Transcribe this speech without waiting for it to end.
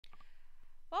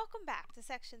Welcome back to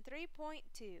section 3.2,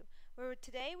 where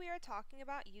today we are talking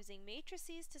about using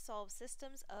matrices to solve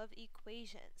systems of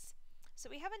equations. So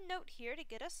we have a note here to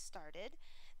get us started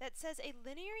that says a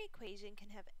linear equation can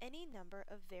have any number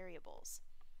of variables.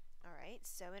 Alright,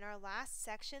 so in our last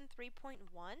section, 3.1,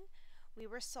 we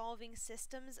were solving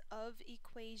systems of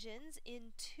equations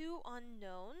in two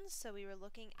unknowns, so we were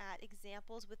looking at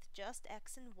examples with just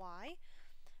x and y.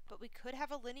 But we could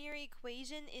have a linear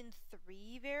equation in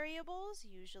 3 variables,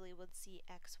 usually we'd see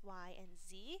x, y, and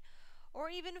z, or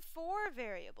even 4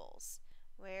 variables,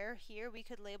 where here we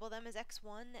could label them as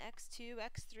x1, x2,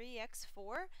 x3,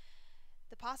 x4.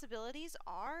 The possibilities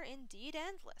are indeed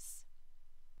endless.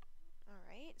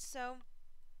 Alright, so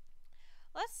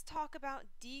let's talk about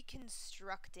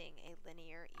deconstructing a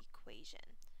linear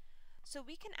equation. So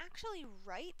we can actually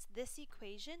write this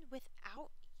equation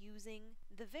without using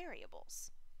the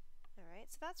variables.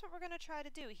 Alright, so that's what we're going to try to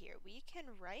do here. We can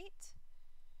write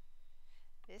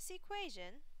this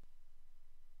equation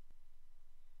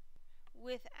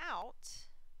without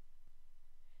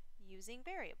using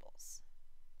variables.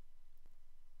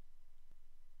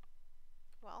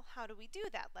 Well, how do we do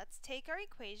that? Let's take our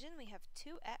equation. We have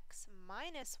 2x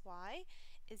minus y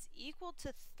is equal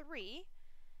to 3,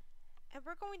 and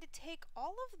we're going to take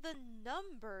all of the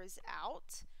numbers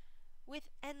out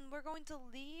and we're going to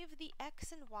leave the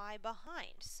x and y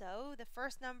behind. So the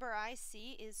first number I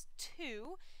see is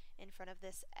 2 in front of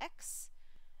this x.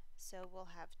 So we'll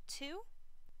have 2.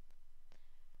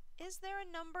 Is there a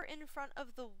number in front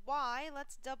of the y?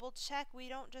 Let's double check we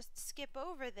don't just skip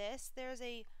over this. There's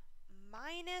a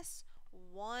minus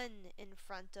 1 in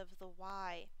front of the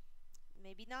y.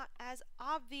 Maybe not as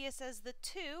obvious as the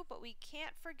 2, but we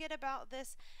can't forget about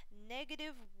this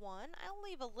negative 1. I'll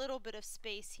leave a little bit of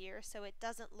space here so it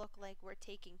doesn't look like we're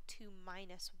taking 2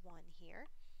 minus 1 here.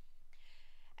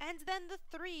 And then the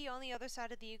 3 on the other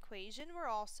side of the equation we're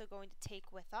also going to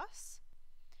take with us.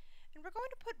 And we're going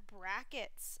to put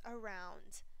brackets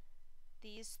around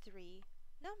these 3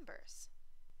 numbers.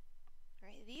 All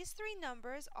right, these 3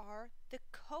 numbers are the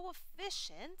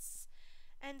coefficients,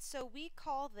 and so we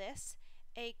call this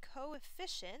a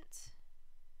coefficient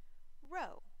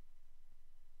row.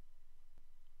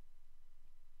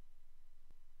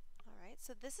 Alright,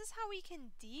 so this is how we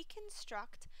can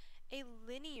deconstruct a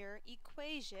linear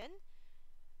equation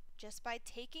just by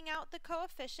taking out the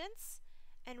coefficients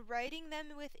and writing them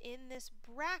within this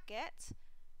bracket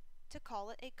to call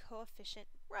it a coefficient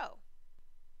row.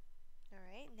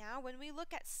 Alright, now when we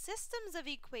look at systems of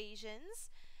equations,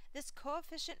 this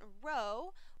coefficient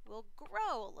row will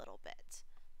grow a little bit.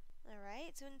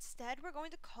 Alright, so instead we're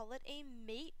going to call it a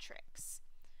matrix.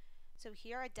 So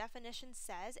here our definition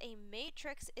says a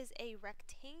matrix is a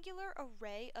rectangular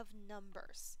array of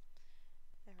numbers.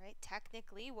 Alright,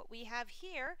 technically what we have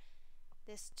here,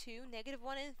 this 2, negative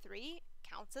 1, and 3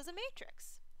 counts as a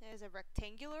matrix. It is a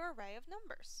rectangular array of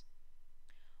numbers.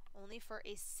 Only for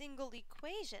a single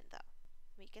equation though.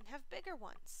 We can have bigger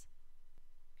ones.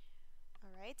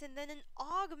 Alright, and then an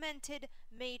augmented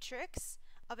matrix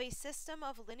of a system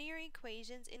of linear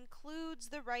equations includes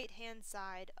the right-hand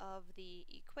side of the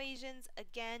equations.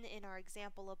 Again, in our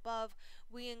example above,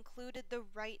 we included the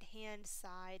right-hand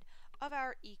side of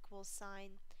our equal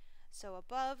sign. So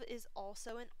above is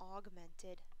also an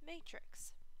augmented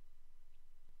matrix.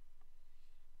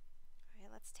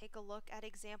 Alright, let's take a look at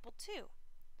example 2.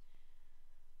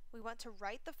 We want to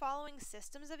write the following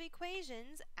systems of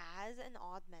equations as an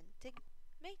augmented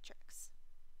matrix.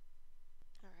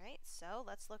 Alright, so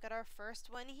let's look at our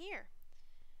first one here.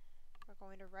 We're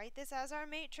going to write this as our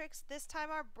matrix. This time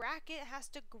our bracket has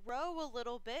to grow a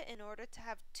little bit in order to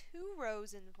have 2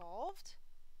 rows involved.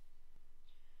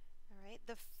 Alright,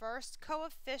 the first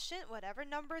coefficient, whatever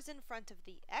number is in front of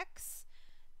the x,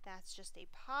 that's just a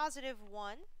positive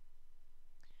 1.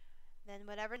 Then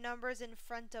whatever number is in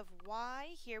front of y,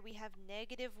 here we have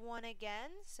negative 1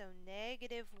 again, so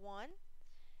negative 1.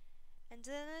 And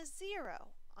then a 0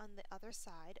 on the other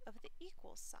side of the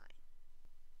equal sign.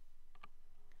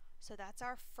 So that's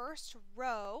our first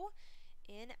row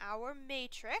in our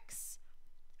matrix.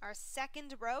 Our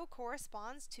second row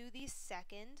corresponds to the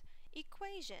second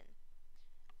equation.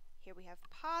 Here we have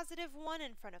positive 1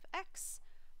 in front of x,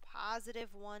 positive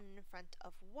 1 in front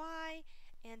of y,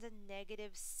 and a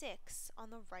negative 6 on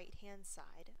the right-hand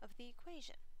side of the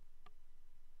equation.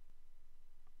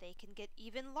 They can get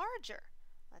even larger.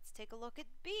 Let's take a look at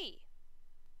b.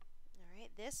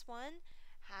 Alright, this one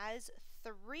has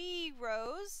 3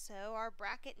 rows, so our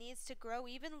bracket needs to grow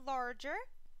even larger.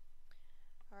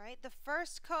 Alright, the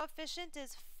first coefficient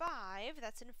is 5,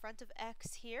 that's in front of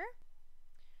x here.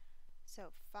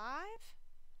 So 5.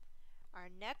 Our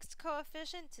next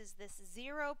coefficient is this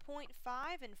 0.5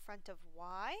 in front of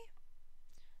y,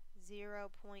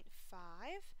 0.5.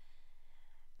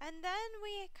 And then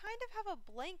we kind of have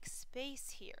a blank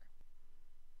space here.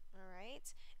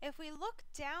 Alright, if we look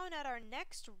down at our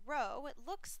next row, it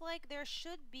looks like there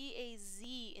should be a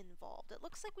z involved. It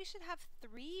looks like we should have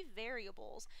 3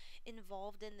 variables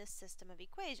involved in this system of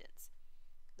equations.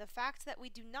 The fact that we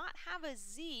do not have a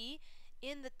z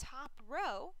in the top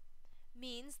row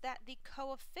means that the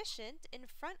coefficient in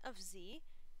front of z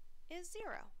is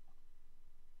 0.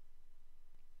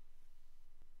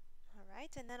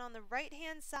 Alright, and then on the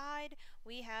right-hand side,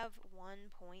 we have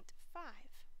 1.5.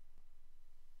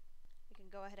 We can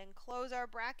go ahead and close our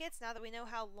brackets now that we know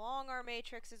how long our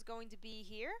matrix is going to be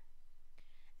here.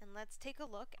 And let's take a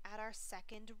look at our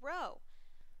second row.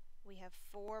 We have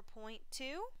 4.2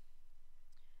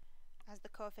 as the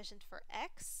coefficient for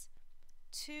x,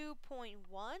 2.1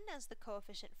 as the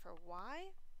coefficient for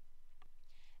y,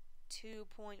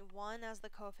 2.1 as the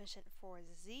coefficient for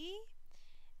z,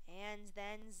 and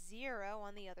then 0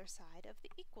 on the other side of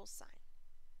the equal sign.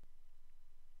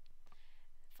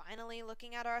 Finally,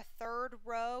 looking at our third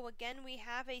row, again we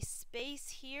have a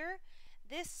space here.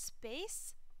 This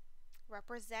space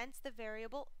represents the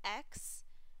variable x.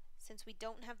 Since we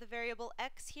don't have the variable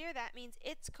x here, that means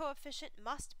its coefficient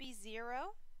must be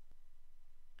 0.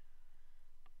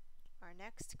 Our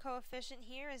next coefficient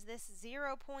here is this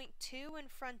 0.2 in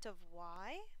front of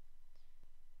y.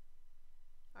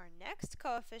 Our next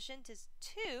coefficient is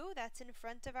 2, that's in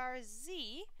front of our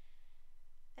z.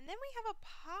 And then we have a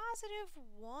positive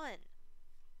 1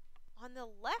 on the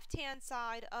left-hand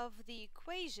side of the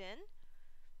equation.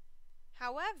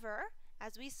 However,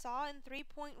 as we saw in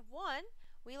 3.1,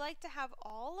 we like to have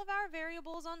all of our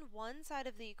variables on one side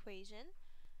of the equation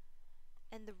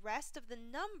and the rest of the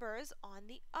numbers on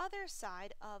the other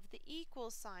side of the equal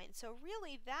sign. So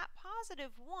really that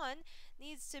positive 1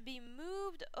 needs to be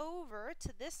moved over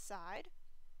to this side.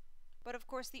 But of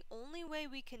course the only way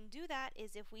we can do that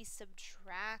is if we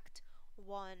subtract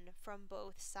 1 from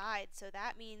both sides. So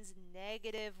that means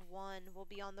negative 1 will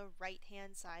be on the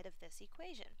right-hand side of this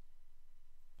equation.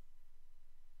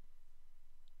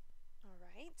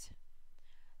 Alright,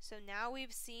 so now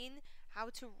we've seen how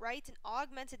to write an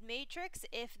augmented matrix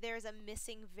if there's a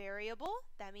missing variable.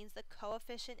 That means the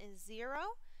coefficient is 0.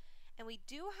 And we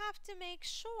do have to make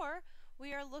sure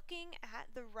we are looking at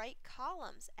the right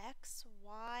columns, x,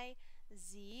 y,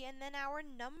 z, and then our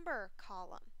number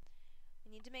column.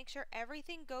 We need to make sure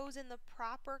everything goes in the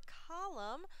proper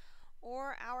column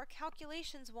or our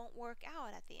calculations won't work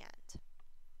out at the end.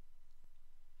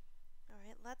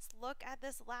 Alright, let's look at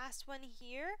this last one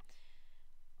here.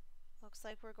 Looks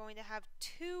like we're going to have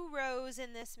 2 rows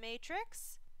in this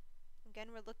matrix. Again,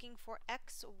 we're looking for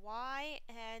x, y,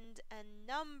 and a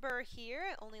number here.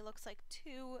 It only looks like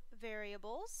 2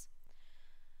 variables.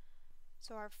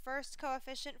 So our first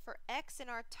coefficient for x in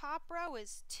our top row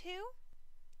is 2.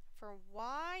 For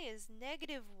y is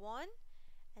negative 1.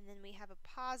 And then we have a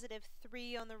positive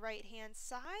 3 on the right-hand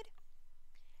side.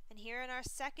 And here in our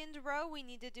second row, we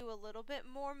need to do a little bit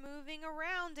more moving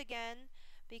around again,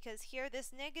 because here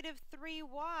this negative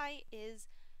 3y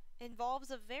involves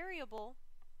a variable.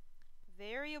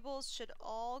 Variables should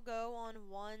all go on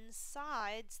one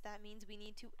side, so that means we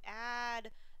need to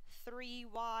add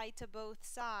 3y to both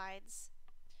sides.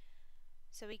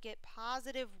 So we get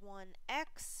positive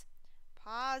 1x,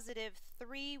 positive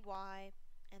 3y,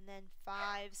 and then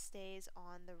 5 stays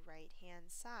on the right-hand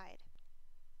side.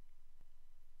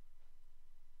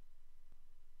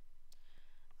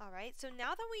 Alright, so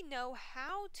now that we know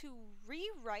how to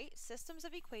rewrite systems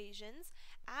of equations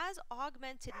as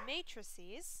augmented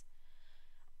matrices,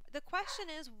 the question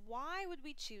is, why would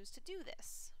we choose to do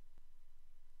this?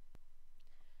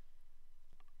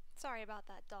 Sorry about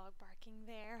that dog barking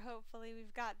there. Hopefully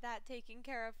we've got that taken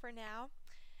care of for now.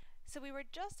 So we were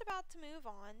just about to move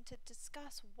on to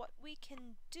discuss what we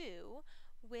can do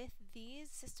with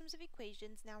these systems of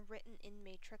equations now written in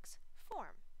matrix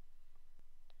form.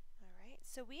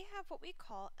 So we have what we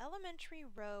call elementary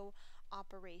row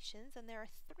operations, and there are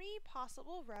 3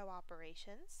 possible row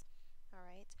operations.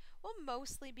 Alright, we'll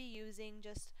mostly be using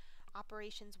just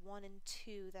operations 1 and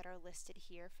 2 that are listed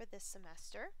here for this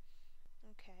semester.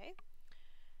 Okay,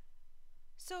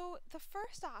 so the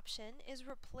first option is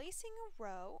replacing a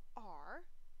row R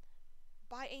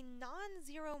by a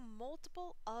non-zero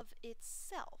multiple of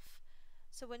itself.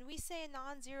 So when we say a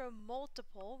non-zero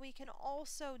multiple, we can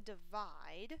also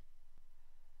divide.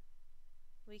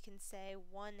 We can say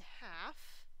 1/2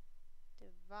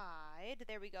 divide,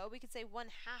 there we go, we can say 1/2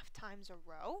 times a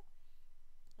row.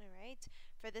 All right,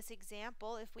 for this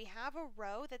example, if we have a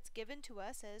row that's given to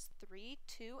us as 3,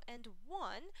 2, and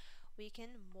 1, we can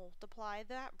multiply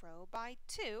that row by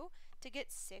 2 to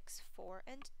get 6, 4,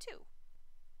 and 2.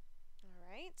 All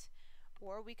right,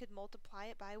 or we could multiply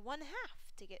it by 1/2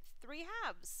 to get 3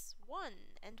 halves,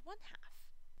 1 and 1/2.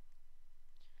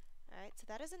 All right, so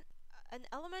that is an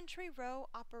elementary row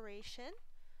operation.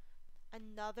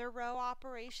 Another row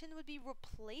operation would be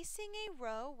replacing a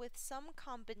row with some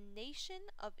combination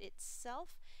of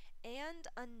itself and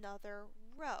another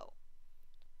row.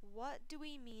 What do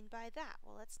we mean by that?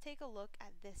 Well, let's take a look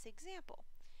at this example.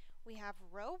 We have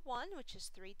row 1, which is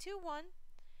 3, 2, 1,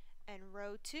 and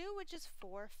row 2, which is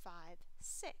 4, 5,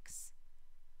 6.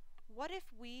 What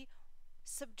if we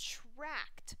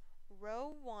subtract row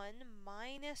 1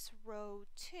 minus row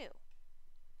 2?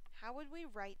 How would we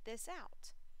write this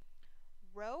out?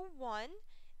 Row 1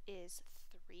 is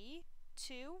 3,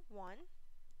 2, 1.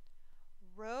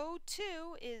 Row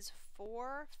 2 is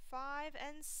 4, 5,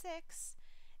 and 6.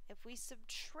 If we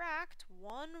subtract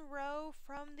one row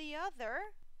from the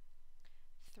other,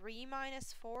 3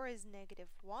 minus 4 is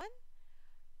 -1,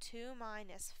 2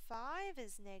 minus 5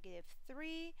 is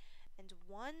 -3, and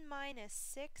 1 minus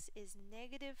 6 is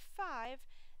 -5.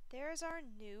 There's our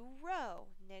new row,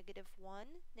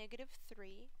 -1,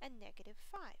 -3, and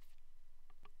 -5.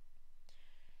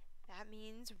 That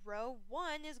means row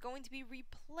 1 is going to be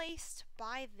replaced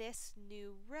by this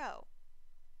new row.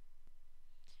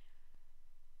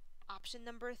 Option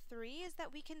number 3 is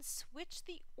that we can switch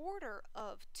the order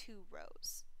of 2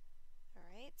 rows. All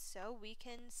right, so we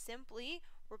can simply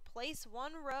replace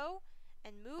one row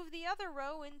and move the other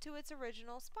row into its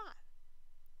original spot.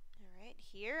 All right,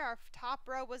 here our top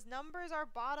row was numbers, our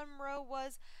bottom row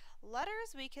was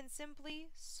letters. We can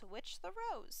simply switch the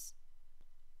rows.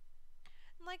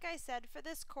 Like I said, for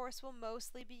this course, we'll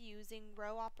mostly be using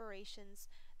row operations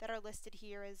that are listed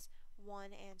here as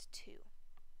 1 and 2.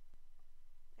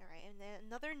 All right, and then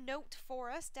another note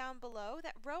for us down below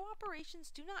that row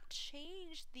operations do not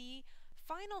change the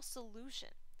final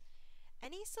solution.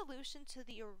 Any solution to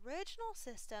the original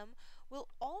system will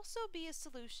also be a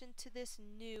solution to this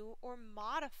new or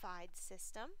modified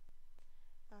system.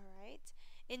 All right,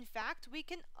 in fact, we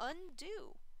can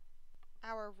undo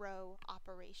our row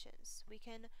operations. We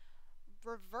can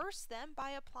reverse them by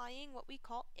applying what we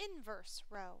call inverse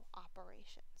row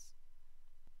operations.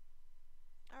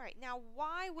 All right, now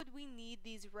why would we need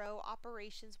these row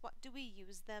operations? What do we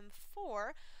use them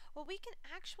for? Well, we can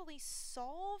actually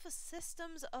solve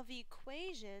systems of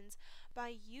equations by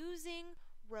using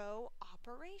row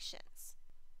operations.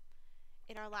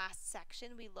 In our last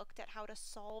section, we looked at how to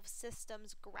solve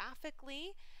systems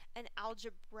graphically and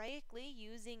algebraically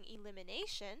using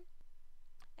elimination.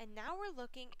 And now we're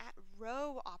looking at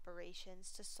row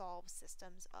operations to solve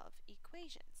systems of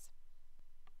equations.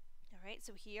 All right,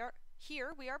 so here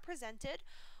we are presented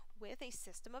with a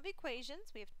system of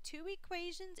equations. We have 2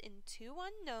 equations in 2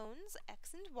 unknowns,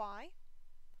 x and y.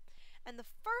 And the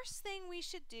first thing we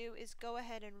should do is go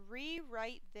ahead and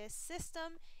rewrite this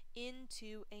system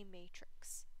into a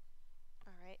matrix.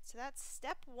 All right, so that's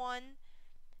step 1,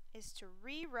 is to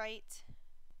rewrite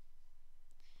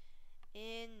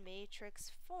in matrix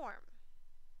form.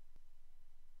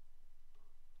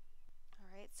 All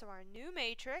right, so our new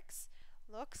matrix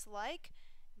looks like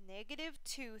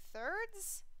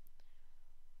 -2/3,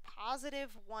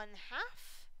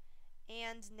 +1/2,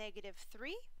 and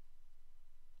 -3.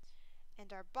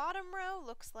 And our bottom row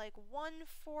looks like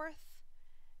 1/4,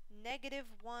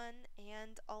 -1,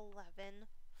 and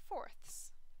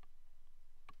 11/4.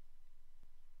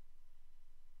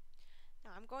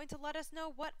 Now I'm going to let us know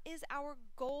what is our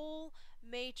goal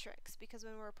matrix, because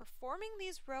when we're performing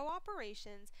these row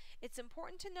operations, it's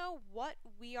important to know what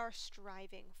we are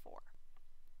striving for.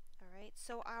 All right,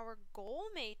 so our goal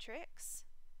matrix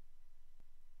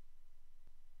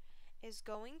is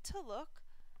going to look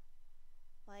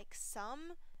like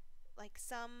some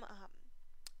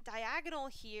diagonal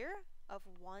here of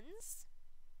 1s,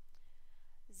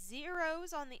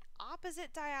 0s on the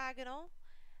opposite diagonal,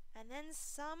 and then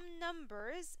some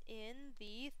numbers in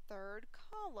the 3rd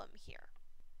column here.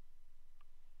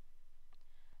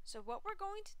 So what we're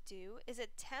going to do is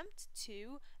attempt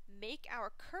to make our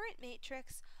current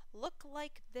matrix look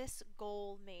like this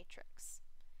goal matrix.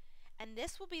 And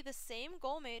this will be the same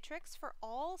goal matrix for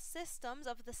all systems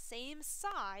of the same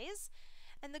size,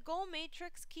 and the goal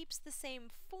matrix keeps the same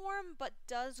form but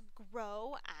does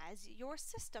grow as your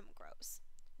system grows.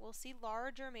 We'll see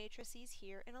larger matrices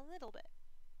here in a little bit.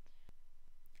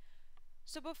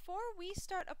 So before we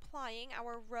start applying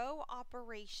our row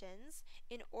operations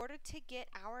in order to get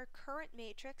our current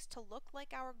matrix to look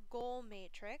like our goal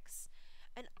matrix,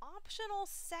 an optional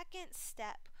second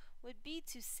step would be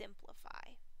to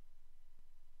simplify.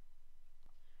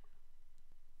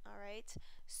 Alright,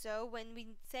 so when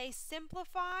we say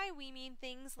simplify, we mean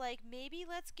things like maybe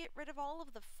let's get rid of all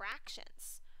of the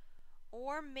fractions,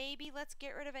 or maybe let's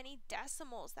get rid of any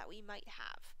decimals that we might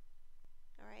have.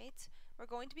 Alright, we're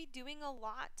going to be doing a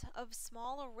lot of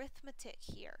small arithmetic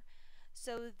here.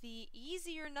 So the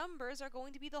easier numbers are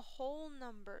going to be the whole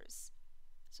numbers.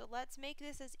 So let's make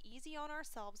this as easy on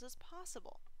ourselves as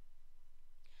possible.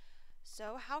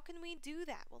 So how can we do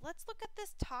that? Well, let's look at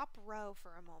this top row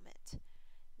for a moment.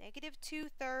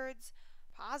 -2/3,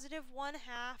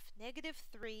 +1/2,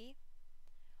 -3.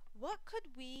 What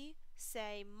could we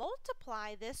say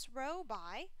multiply this row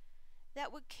by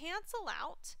that would cancel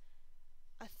out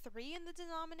a 3 in the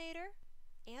denominator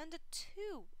and a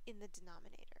 2 in the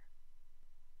denominator?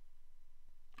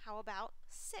 How about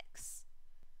 6?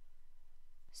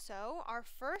 So our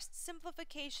first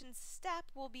simplification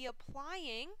step will be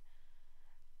applying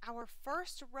our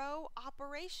first row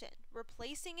operation,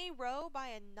 replacing a row by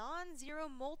a non-zero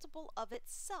multiple of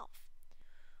itself.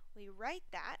 We write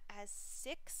that as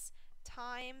 6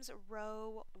 times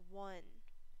row 1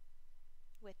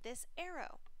 with this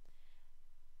arrow.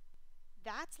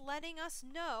 That's letting us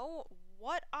know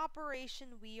what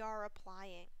operation we are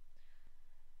applying.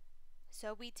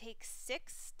 So we take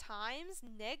 6 times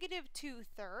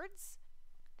 -2/3,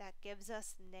 that gives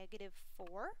us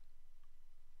 -4.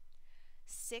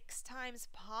 6 times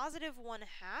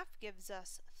 +1/2 gives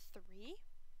us 3.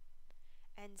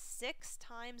 And 6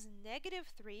 times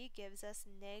 -3 gives us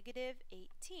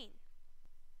 -18.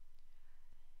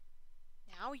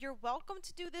 Now you're welcome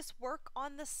to do this work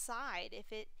on the side.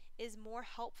 If it is more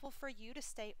helpful for you to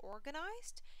stay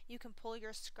organized, you can pull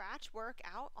your scratch work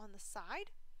out on the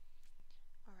side.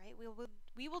 Alright,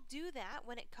 we will do that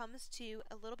when it comes to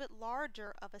a little bit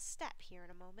larger of a step here in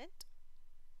a moment.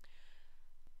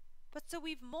 But so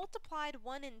we've multiplied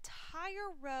one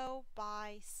entire row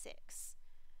by 6.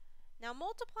 Now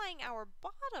multiplying our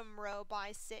bottom row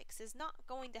by 6 is not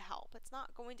going to help. It's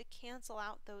not going to cancel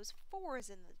out those 4's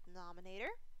in the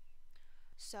denominator.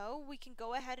 So we can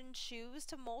go ahead and choose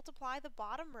to multiply the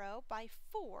bottom row by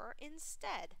 4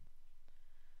 instead.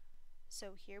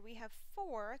 So here we have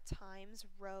 4 times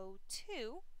row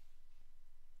 2.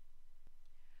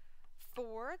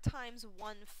 4 times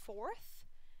 1/4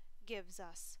 gives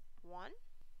us 1.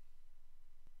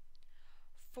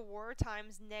 4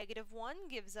 times -1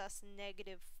 gives us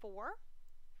 -4.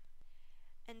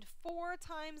 And 4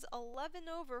 times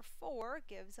 11/4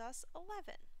 gives us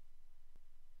 11.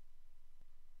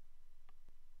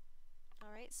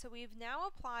 Alright, so we've now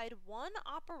applied one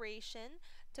operation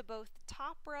to both the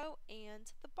top row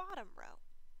and the bottom row.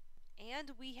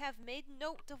 And we have made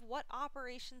note of what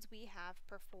operations we have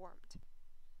performed.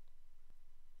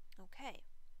 Okay,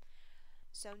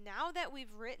 so now that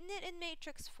we've written it in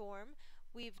matrix form,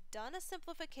 we've done a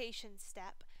simplification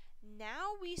step.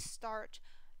 Now we start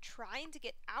trying to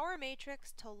get our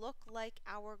matrix to look like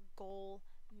our goal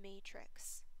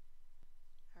matrix.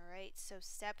 Alright, so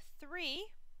step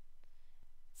 3,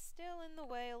 still in the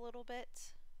way a little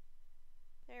bit.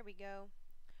 There we go.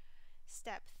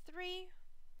 Step 3,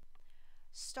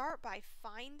 start by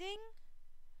finding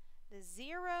the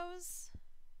zeros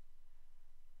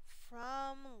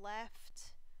from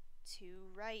left to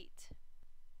right.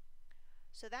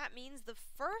 So that means the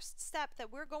first step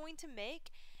that we're going to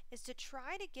make is to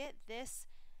try to get this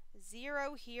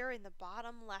 0 here in the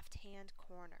bottom left-hand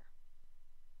corner.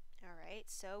 Alright,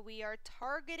 so we are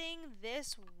targeting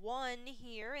this 1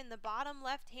 here in the bottom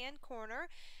left-hand corner,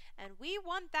 and we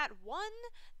want that 1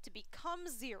 to become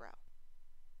 0.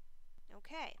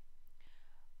 Okay.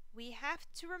 We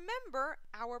have to remember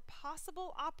our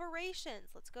possible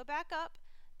operations. Let's go back up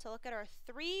to look at our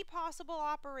 3 possible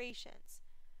operations.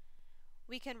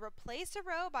 We can replace a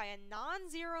row by a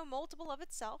non-zero multiple of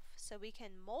itself, so we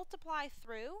can multiply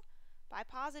through by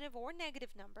positive or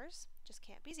negative numbers, just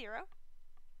can't be 0.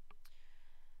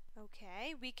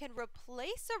 Okay, we can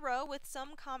replace a row with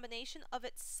some combination of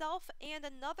itself and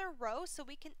another row, so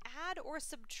we can add or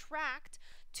subtract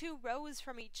 2 rows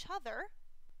from each other.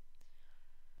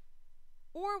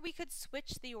 Or we could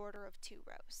switch the order of 2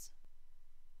 rows.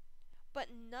 But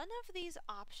none of these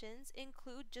options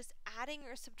include just adding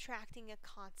or subtracting a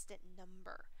constant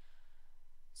number.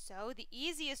 So the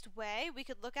easiest way we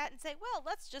could look at and say, well,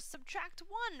 let's just subtract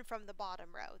 1 from the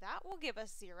bottom row. That will give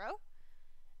us 0.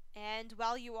 And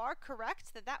while you are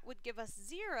correct that that would give us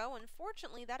 0,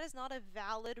 unfortunately that is not a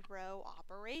valid row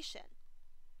operation.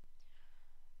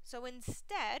 So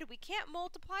instead, we can't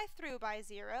multiply through by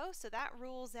 0, so that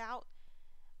rules out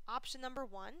option number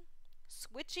 1.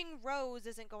 Switching rows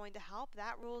isn't going to help.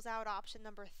 That rules out option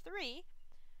number 3.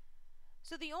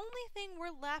 So the only thing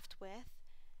we're left with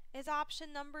is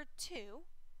option number 2,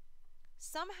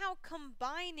 somehow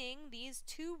combining these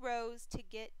two rows to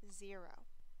get 0.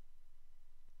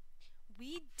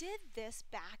 We did this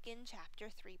back in chapter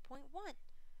 3.1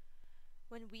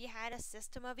 when we had a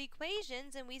system of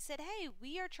equations and we said, hey,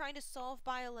 we are trying to solve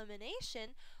by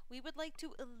elimination. We would like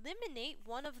to eliminate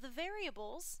one of the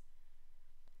variables.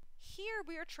 Here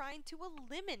we are trying to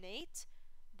eliminate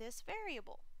this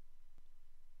variable.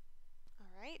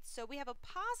 All right, so we have a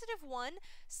positive 1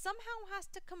 somehow has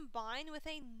to combine with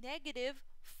a negative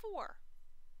 4.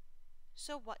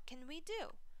 So what can we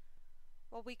do?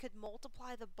 Well, we could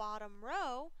multiply the bottom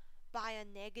row by a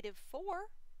negative 4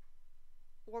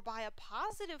 or by a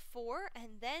positive 4,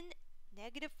 and then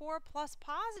negative 4 plus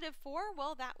positive 4,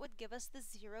 well, that would give us the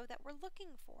 0 that we're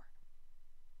looking for.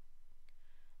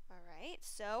 All right,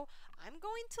 so I'm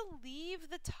going to leave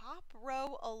the top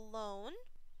row alone.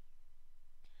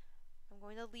 I'm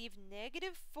going to leave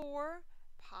negative 4,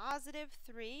 positive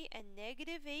 3, and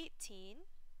negative 18.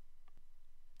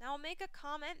 Now I'll make a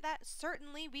comment that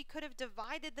certainly we could have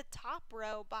divided the top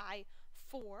row by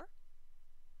 4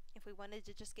 if we wanted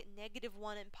to just get negative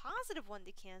 1 and positive 1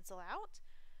 to cancel out.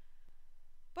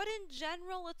 But in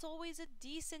general, it's always a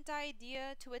decent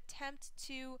idea to attempt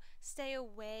to stay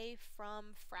away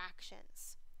from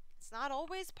fractions. It's not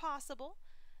always possible,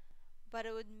 but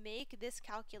it would make this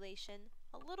calculation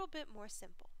a little bit more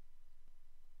simple.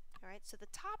 All right, so the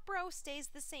top row stays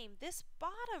the same. This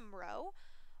bottom row,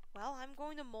 well, I'm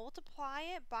going to multiply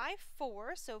it by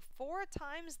 4, so 4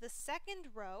 times the second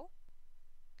row.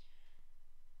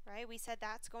 Right, we said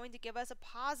that's going to give us a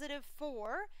positive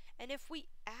 4, and if we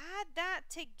add that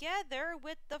together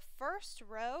with the first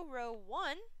row, row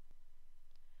 1,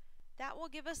 that will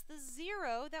give us the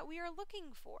 0 that we are looking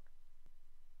for.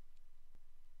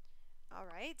 All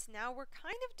right, now we're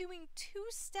kind of doing 2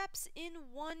 steps in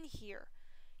one here.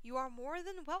 You are more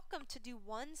than welcome to do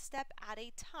one step at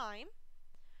a time,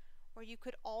 or you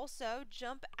could also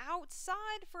jump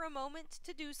outside for a moment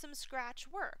to do some scratch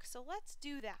work. So let's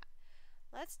do that.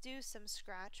 Let's do some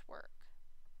scratch work.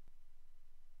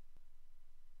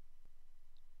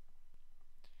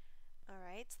 All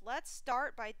right, let's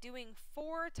start by doing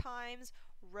 4 times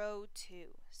row 2.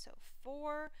 So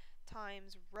 4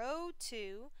 times row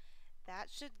 2, that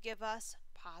should give us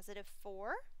positive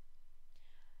 4,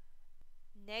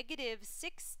 negative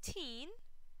 16,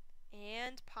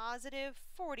 and positive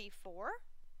 44.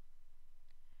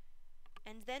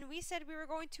 And then we said we were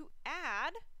going to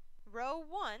add row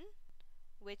 1,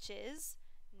 which is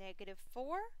negative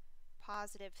 4,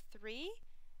 positive 3,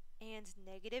 and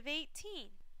negative 18.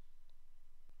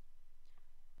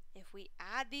 If we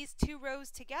add these two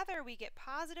rows together, we get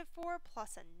positive 4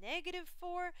 plus a negative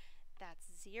 4, that's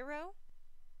 0.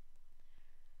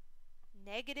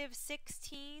 Negative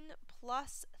 16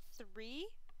 plus 3,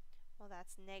 well,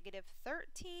 that's negative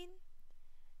 13.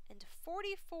 And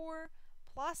 44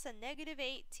 plus a negative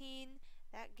 18,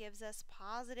 that gives us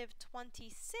positive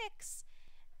 26.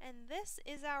 And this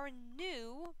is our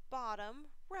new bottom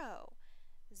row.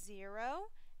 0,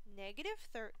 negative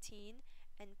 13,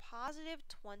 and positive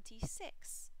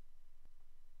 26.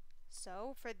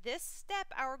 So for this step,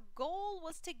 our goal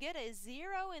was to get a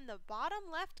 0 in the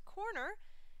bottom left corner,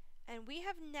 and we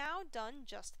have now done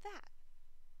just that.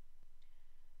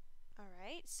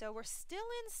 Alright, so we're still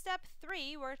in step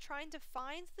 3. We're trying to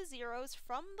find the zeros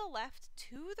from the left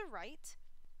to the right.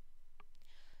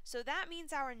 So that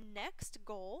means our next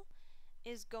goal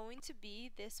is going to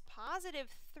be this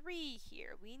positive 3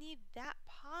 here. We need that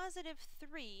positive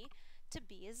 3 to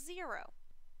be a 0.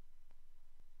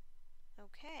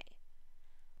 Okay.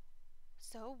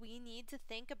 So we need to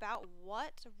think about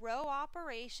what row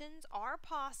operations are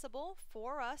possible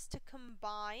for us to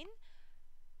combine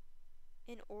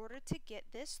in order to get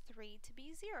this 3 to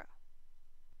be 0.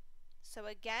 So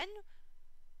again,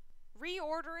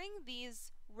 reordering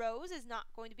these rows is not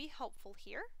going to be helpful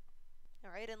here.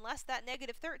 All right, unless that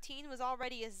negative 13 was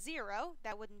already a 0,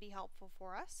 that wouldn't be helpful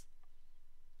for us.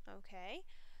 Okay,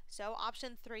 so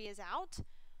option 3 is out.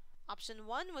 Option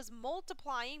 1 was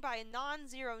multiplying by a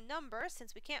non-zero number.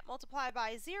 Since we can't multiply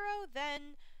by 0,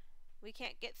 then we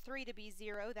can't get 3 to be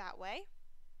 0 that way.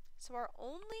 So our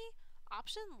only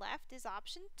option left is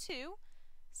option 2,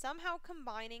 somehow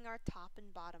combining our top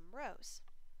and bottom rows.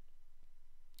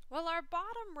 Well, our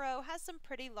bottom row has some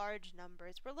pretty large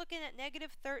numbers. We're looking at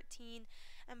negative 13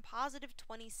 and positive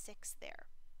 26 there.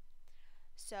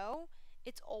 So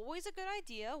It's always a good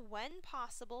idea, when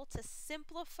possible, to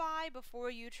simplify before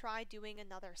you try doing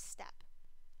another step.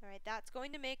 All right, that's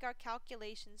going to make our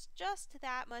calculations just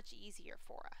that much easier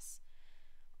for us.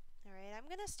 All right, I'm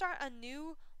going to start a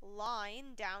new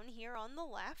line down here on the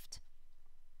left.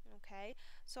 Okay,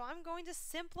 so I'm going to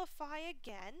simplify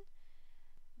again,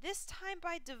 this time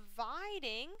by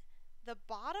dividing the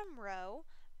bottom row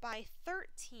by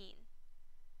 13.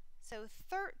 So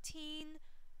 13,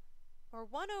 or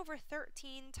 1 over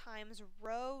 13 times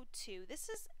row 2. This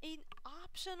is an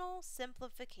optional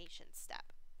simplification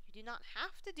step. You do not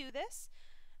have to do this,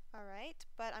 all right,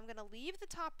 but I'm going to leave the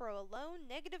top row alone,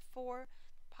 -4,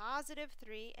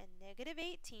 +3, and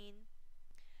 -18.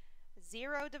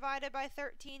 0 divided by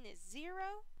 13 is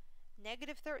 0.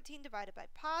 -13 divided by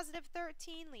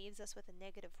 +13 leaves us with a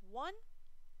 -1.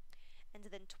 And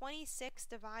then 26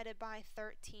 divided by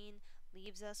 13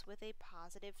 leaves us with a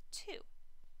 +2.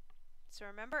 So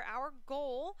remember, our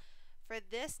goal for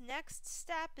this next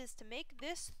step is to make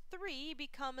this 3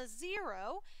 become a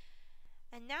 0.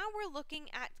 And now we're looking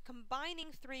at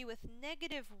combining 3 with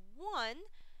 -1.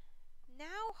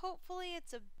 Now hopefully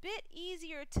it's a bit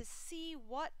easier to see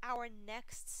what our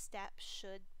next step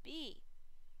should be.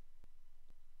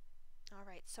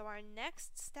 Alright, so our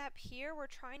next step here, we're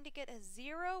trying to get a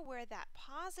 0 where that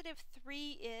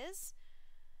 +3 is.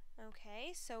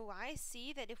 Okay, so I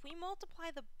see that if we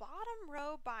multiply the bottom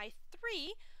row by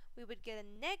 3, we would get a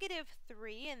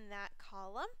 -3 in that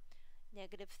column.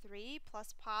 -3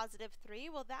 plus +3,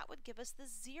 well, that would give us the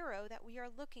 0 that we are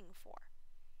looking for.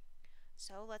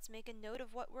 So let's make a note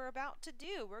of what we're about to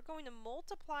do. We're going to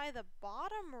multiply the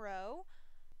bottom row,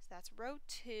 so that's row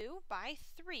 2, by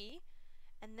 3,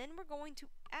 and then we're going to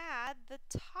add the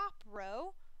top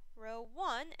row, row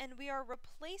 1, and we are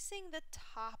replacing the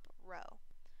top row.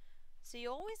 So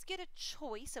you always get a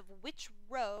choice of which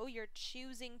row you're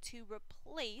choosing to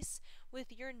replace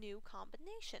with your new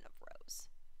combination of rows.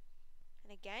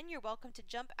 And again, you're welcome to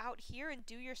jump out here and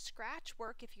do your scratch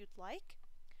work if you'd like.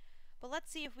 But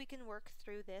let's see if we can work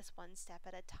through this one step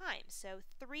at a time. So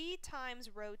 3 times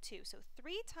row 2. So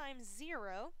 3 times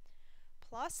 0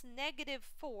 plus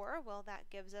 -4, well, that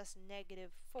gives us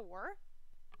 -4.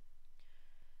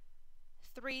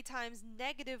 3 times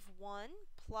 -1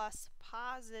 plus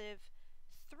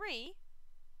 +3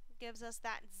 gives us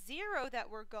that 0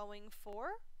 that we're going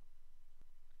for.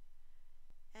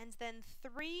 And then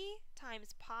 3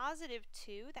 times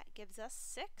 +2, that gives us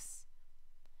 6.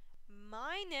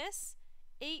 Minus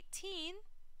 18,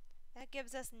 that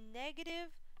gives us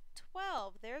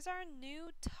 -12. There's our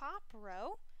new top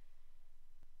row.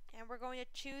 And we're going to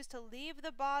choose to leave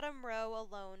the bottom row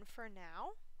alone for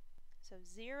now. So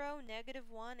 0,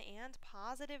 -1, and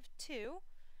 +2.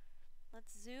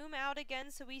 Let's zoom out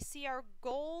again so we see our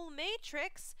goal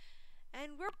matrix.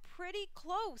 And we're pretty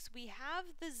close. We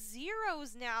have the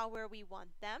zeros now where we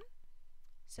want them.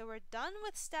 So we're done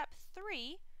with step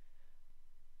 3.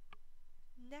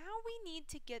 Now we need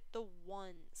to get the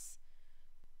 1s.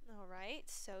 Alright,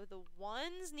 so the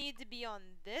 1s need to be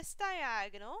on this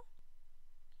diagonal.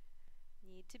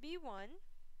 Need to be 1.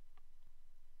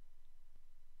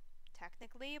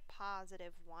 Technically a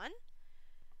 +1.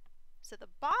 So the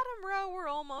bottom row, we're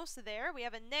almost there. We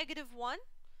have a -1.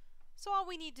 So all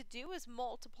we need to do is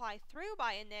multiply through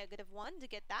by a -1 to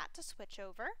get that to switch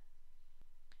over.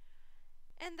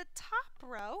 And the top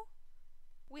row,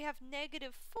 we have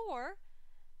 -4.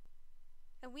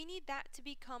 And we need that to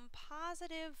become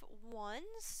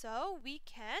 +1, so we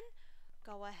can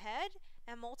go ahead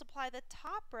and multiply the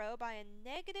top row by a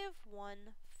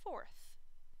 -1/4.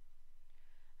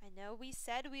 I know we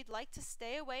said we'd like to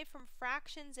stay away from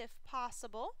fractions if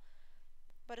possible,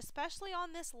 but especially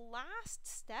on this last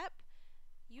step,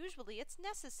 usually it's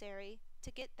necessary to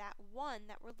get that 1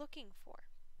 that we're looking for.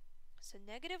 So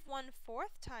 -1/4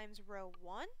 times row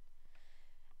 1.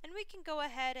 And we can go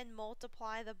ahead and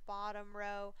multiply the bottom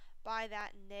row by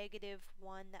that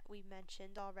 -1 that we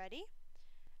mentioned already.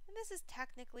 And this is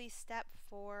technically step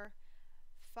 4,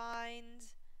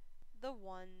 find the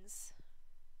 1s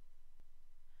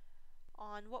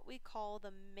on what we call the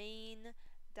main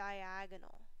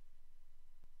diagonal.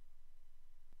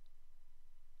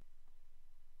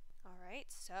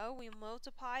 Alright, so we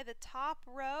multiply the top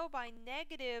row by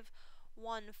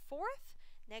 -1/4.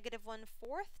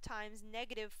 -1/4 times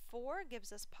 -4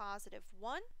 gives us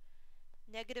 +1.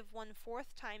 -1/4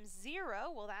 times 0,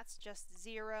 well, that's just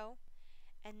 0.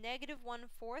 And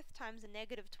 -1/4 times a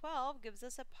 -12 gives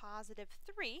us a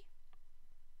 +3.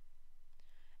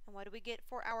 And what do we get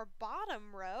for our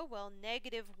bottom row? Well,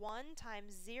 -1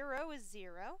 times 0 is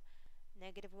 0.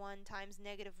 -1 times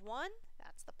 -1,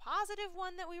 that's the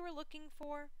 +1 that we were looking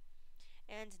for.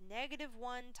 and negative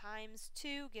 1 times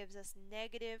 2 gives us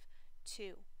negative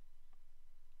 2.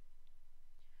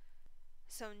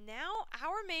 So now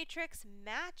our matrix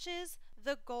matches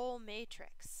the goal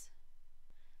matrix.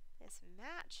 This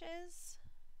matches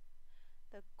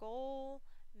the goal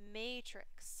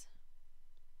matrix.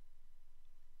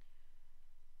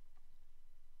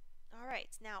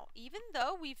 Alright, now even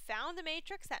though we found a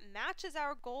matrix that matches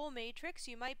our goal matrix,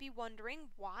 you might be wondering,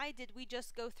 why did we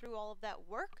just go through all of that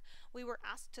work? We were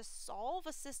asked to solve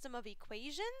a system of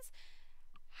equations.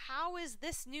 How is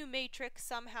this new matrix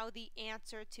somehow the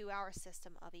answer to our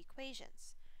system of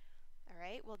equations?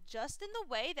 Alright, well, just in the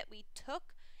way that we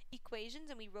took equations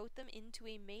and we wrote them into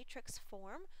a matrix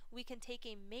form, we can take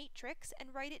a matrix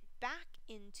and write it back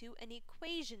into an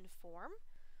equation form.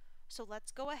 So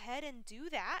let's go ahead and do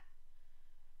that.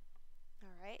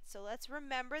 Alright, so let's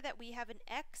remember that we have an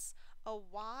x, a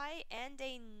y, and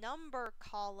a number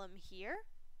column here,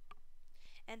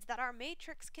 and that our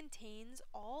matrix contains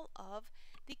all of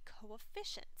the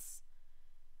coefficients.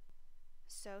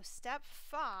 So step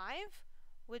 5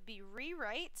 would be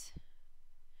rewrite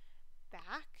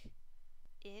back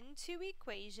into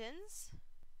equations.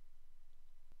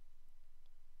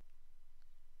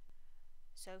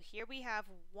 So here we have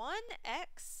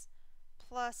 1x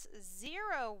plus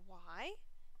 0y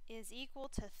is equal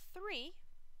to 3,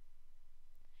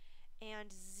 and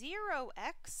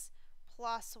 0x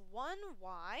plus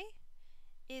 1y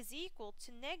is equal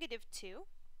to negative 2,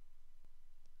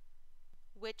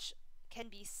 which can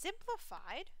be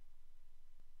simplified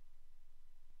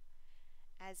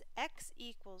as x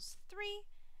equals 3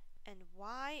 and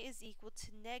y is equal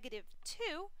to negative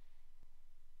 2,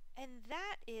 and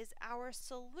that is our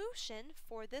solution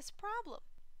for this problem,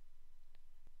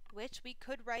 which we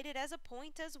could write it as a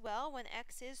point as well. When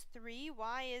x is 3,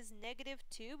 y is negative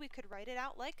 2, we could write it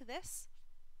out like this.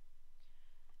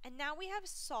 And now we have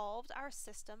solved our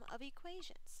system of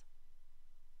equations.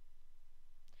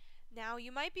 Now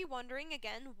you might be wondering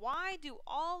again, why do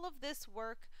all of this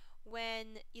work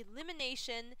when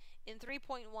elimination in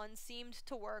 3.1 seemed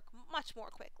to work much more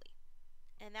quickly?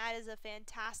 And that is a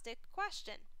fantastic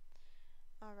question.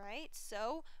 Alright,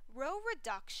 so row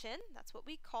reduction, that's what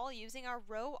we call using our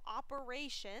row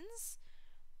operations.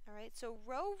 Alright, so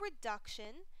row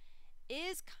reduction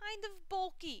is kind of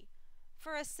bulky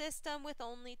for a system with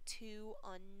only two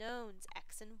unknowns,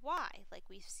 x and y, like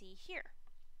we see here.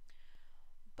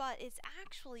 But it's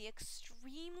actually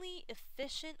extremely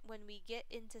efficient when we get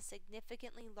into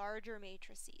significantly larger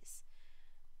matrices.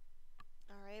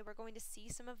 Alright, we're going to see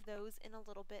some of those in a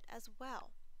little bit as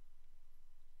well.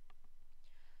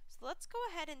 So let's go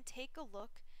ahead and take a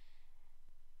look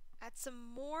at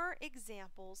some more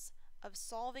examples of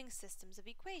solving systems of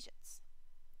equations.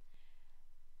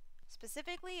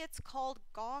 Specifically, it's called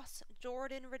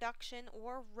Gauss-Jordan reduction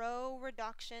or row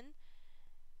reduction.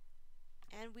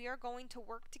 And we are going to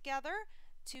work together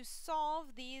to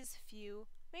solve these few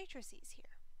matrices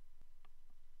here.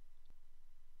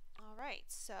 Alright,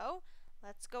 so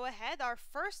let's go ahead. Our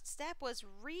first step was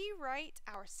rewrite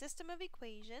our system of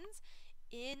equations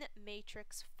in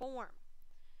matrix form.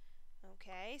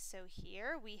 Okay, so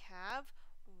here we have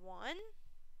 1,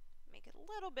 make it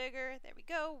a little bigger, there we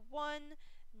go, 1,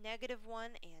 negative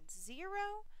 1, and 0,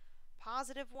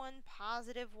 positive 1,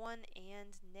 positive 1,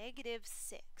 and negative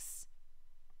 6.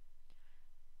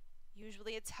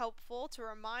 Usually it's helpful to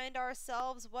remind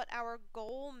ourselves what our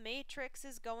goal matrix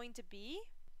is going to be.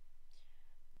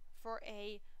 For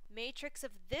a matrix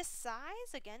of this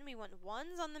size, again, we want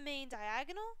 1s on the main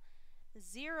diagonal,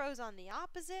 0s on the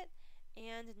opposite,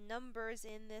 and numbers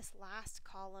in this last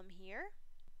column here.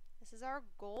 This is our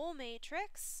goal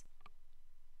matrix.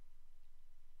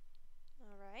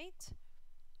 Alright.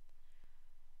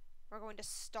 We're going to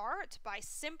start by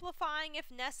simplifying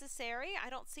if necessary. I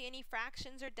don't see any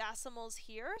fractions or decimals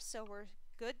here, so we're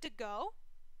good to go.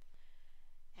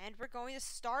 And we're going to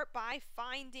start by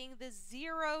finding the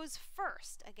zeros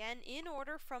first, again in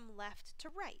order from left to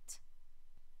right.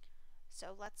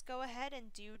 So let's go ahead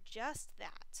and do just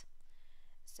that.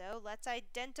 So let's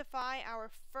identify our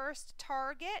first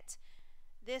target.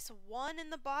 This 1 in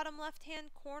the bottom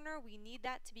left-hand corner, we need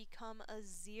that to become a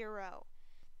 0.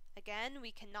 Again,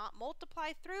 we cannot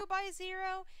multiply through by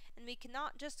 0, and we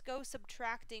cannot just go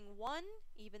subtracting 1,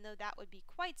 even though that would be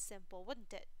quite simple,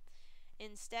 wouldn't it?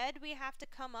 Instead, we have to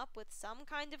come up with some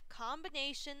kind of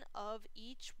combination of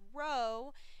each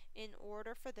row in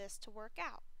order for this to work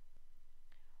out.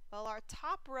 Well, our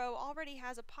top row already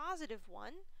has a positive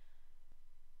 1,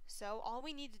 so all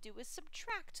we need to do is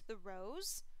subtract the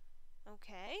rows.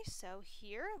 Okay, so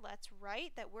here, let's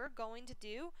write that we're going to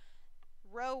do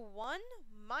row 1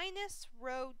 minus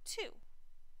row 2.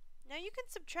 Now you can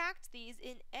subtract these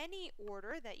in any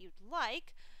order that you'd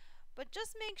like, but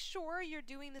just make sure you're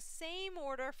doing the same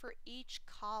order for each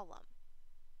column.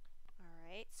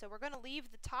 Alright, so we're going to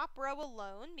leave the top row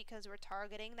alone because we're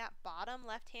targeting that bottom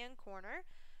left-hand corner.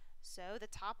 So the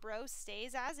top row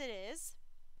stays as it is.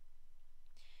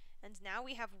 And now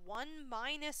we have 1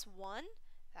 minus 1.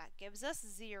 That gives us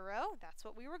 0. That's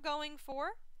what we were going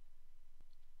for.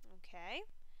 Okay.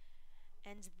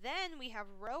 And then we have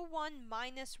row 1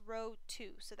 minus row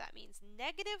 2. So that means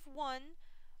negative 1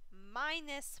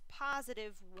 minus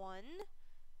positive 1.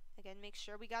 Again, make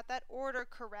sure we got that order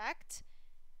correct.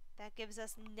 That gives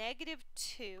us negative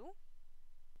 2.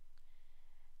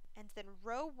 And then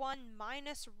row 1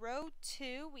 minus row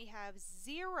 2, we have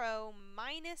 0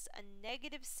 minus a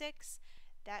negative 6.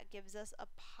 That gives us a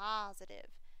positive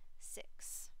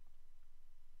 6.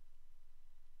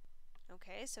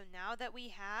 Okay, so now that we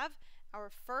have our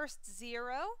first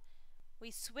 0,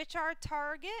 we switch our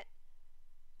target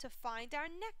to find our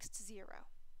next 0.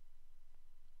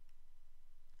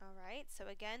 Alright, so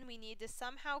again, we need to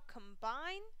somehow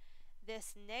combine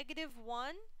this negative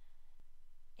 1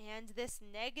 and this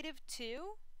negative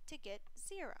 2 to get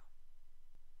 0.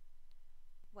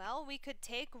 Well, we could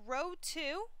take row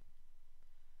 2,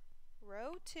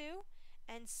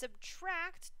 and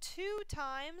subtract 2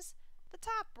 times the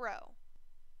top row.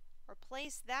 Or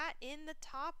place that in the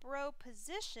top row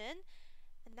position,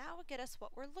 and that will get us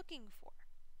what we're looking for.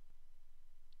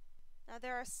 Now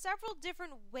there are several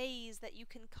different ways that you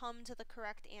can come to the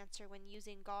correct answer when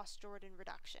using Gauss-Jordan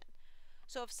reduction.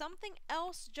 So if something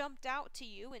else jumped out to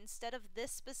you instead of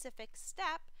this specific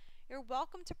step, you're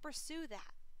welcome to pursue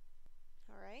that.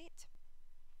 Alright?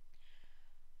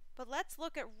 But let's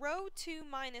look at row 2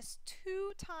 minus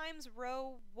 2 times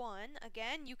row 1.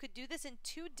 Again, you could do this in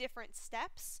 2 different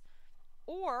steps,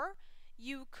 or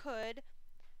you could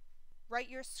write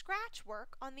your scratch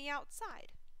work on the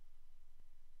outside.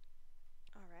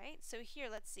 Alright, so here,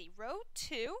 let's see. Row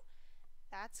 2,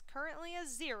 that's currently a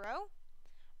 0.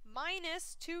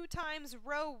 Minus 2 times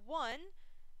row 1.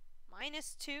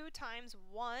 Minus 2 times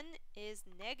 1 is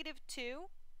negative 2.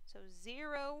 So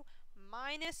 0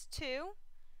 minus 2.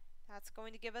 That's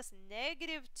going to give us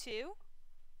negative 2.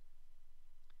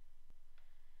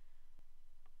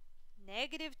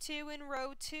 Negative 2 in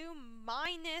row 2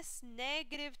 minus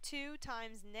negative 2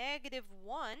 times negative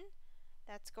 1.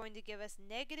 That's going to give us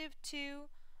negative 2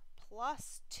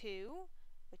 plus 2,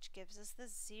 which gives us the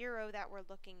 0 that we're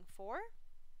looking for.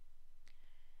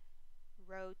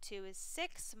 Row 2 is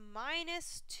 6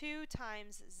 minus 2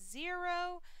 times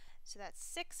 0. So that's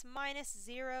 6 minus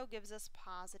 0 gives us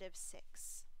positive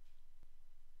 6.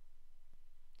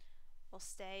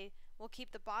 We'll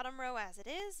keep the bottom row as it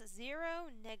is, 0,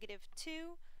 negative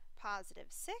 2, positive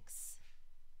 6.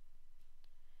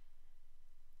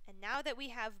 And now that we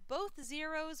have both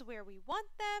zeros where we want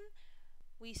them,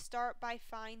 we start by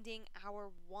finding our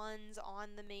 1s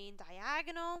on the main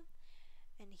diagonal.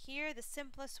 And here the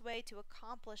simplest way to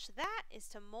accomplish that is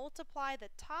to multiply the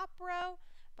top row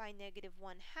by negative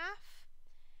 1/2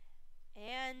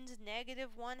 and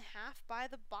negative 1/2 by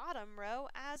the bottom row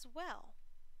as well.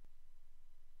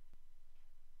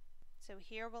 So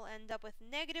here we'll end up with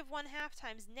negative 1/2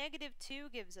 times negative 2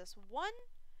 gives us 1.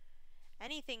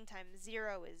 Anything times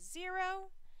 0 is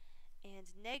 0.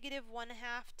 And negative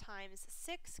 1/2 times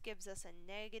 6 gives us a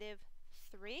negative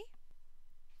 3.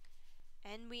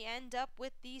 And we end up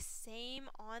with the same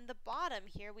on the bottom.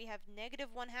 Here we have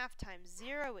negative 1/2 times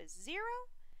 0 is 0.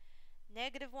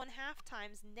 Negative 1/2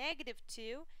 times negative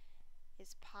 2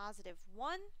 is positive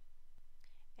 1.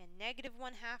 And negative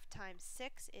 1/2 times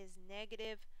 6 is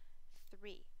negative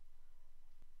 3.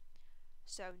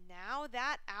 So now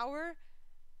that our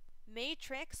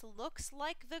matrix looks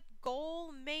like the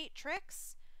goal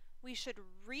matrix, we should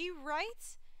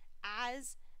rewrite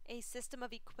as a system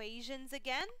of equations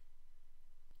again.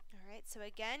 Alright, so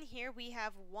again here we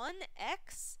have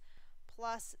 1x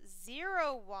plus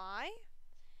 0y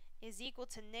is equal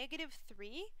to negative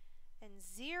 3, and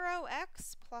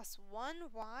 0x plus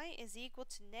 1y is equal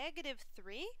to negative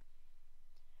 3.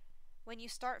 When you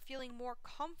start feeling more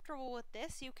comfortable with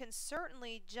this, you can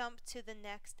certainly jump to the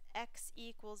next x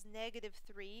equals negative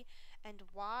 3 and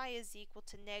y is equal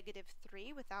to negative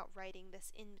 3 without writing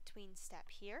this in-between step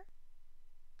here.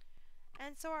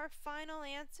 And so our final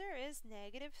answer is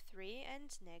negative 3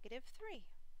 and negative 3.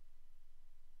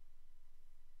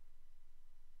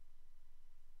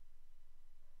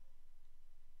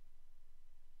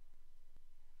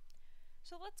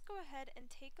 So let's go ahead and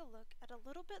take a look at a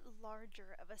little bit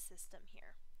larger of a system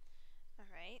here. All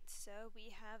right, so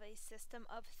we have a system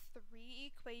of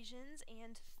 3 equations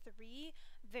and 3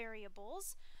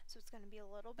 variables, so it's going to be a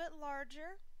little bit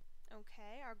larger.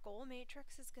 Okay, our goal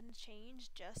matrix is going to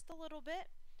change just a little bit.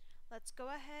 Let's go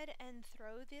ahead and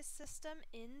throw this system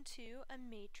into a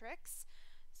matrix.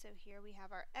 So here we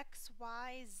have our x,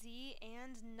 y, z,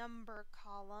 and number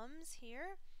columns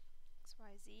here. X,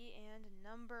 y, z, and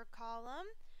number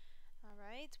column. All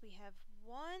right, we have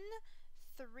 1,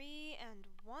 3, and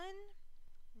 1.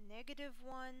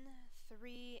 -1,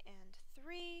 3, and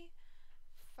 3,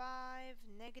 5,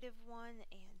 -1,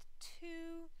 and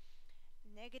 2,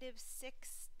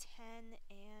 -6, 10,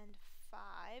 and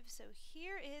 5. So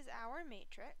here is our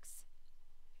matrix.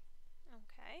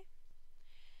 Okay.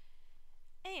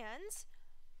 And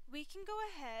we can go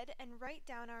ahead and write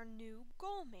down our new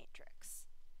goal matrix.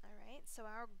 All right, so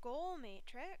our goal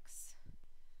matrix,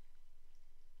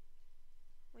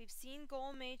 we've seen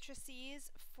goal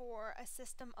matrices for a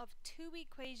system of 2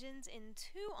 equations and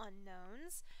 2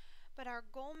 unknowns, but our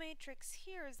goal matrix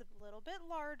here is a little bit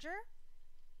larger.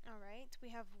 All right, we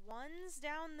have 1s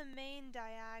down the main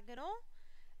diagonal,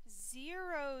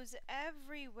 0s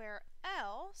everywhere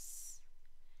else,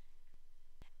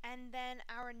 and then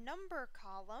our number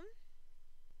column.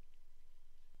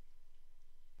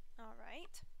 All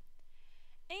right.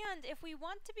 And if we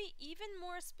want to be even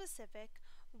more specific,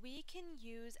 we can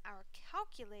use our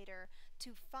calculator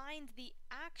to find the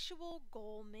actual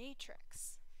goal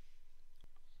matrix.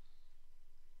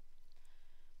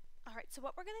 All right, so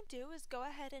what we're going to do is go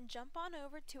ahead and jump on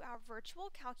over to our virtual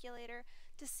calculator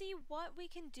to see what we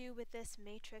can do with this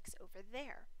matrix over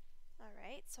there. All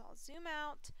right, so I'll zoom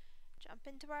out, jump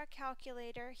into our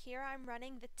calculator. Here I'm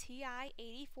running the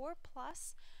TI-84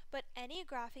 Plus, but any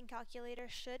graphing calculator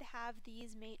should have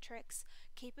these matrix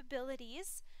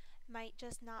capabilities. Might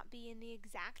just not be in the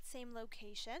exact same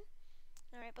location.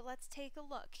 All right, but let's take a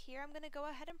look. Here I'm going to go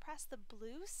ahead and press the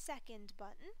blue second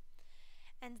button,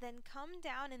 and then come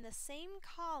down in the same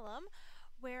column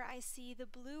where I see the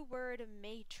blue word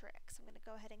matrix. I'm going to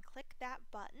go ahead and click that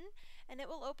button, and it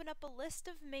will open up a list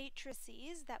of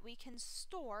matrices that we can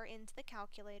store into the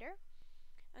calculator.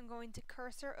 I'm going to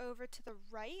cursor over to the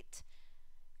right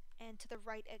and to the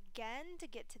right again to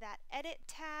get to that Edit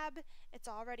tab. It's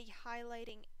already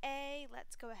highlighting A.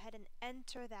 Let's go ahead and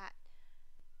enter that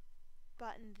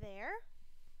button there.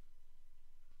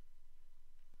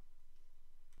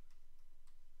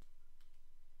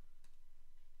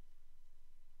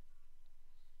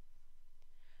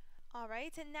 All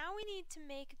right, and now we need to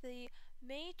make the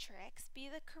matrix be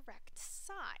the correct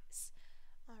size.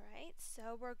 All right,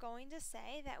 so we're going to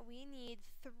say that we need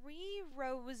 3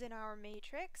 rows in our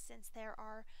matrix since there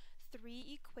are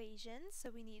 3 equations.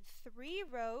 So we need 3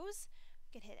 rows.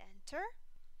 We can hit enter.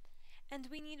 And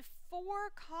we need 4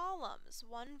 columns,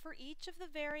 1 for each of the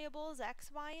variables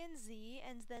x, y, and z,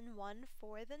 and then 1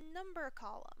 for the number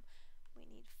column. We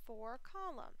need 4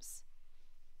 columns.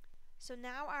 So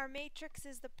now our matrix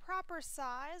is the proper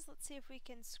size. Let's see if we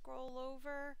can scroll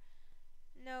over.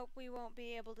 Nope, we won't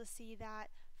be able to see that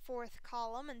 4th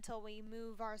column until we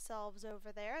move ourselves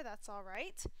over there. That's all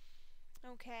right.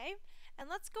 Okay, and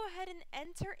let's go ahead and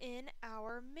enter in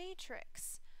our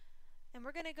matrix. And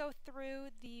we're going to go through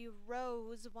the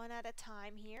rows one at a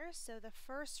time here. So the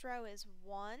first row is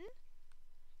 1,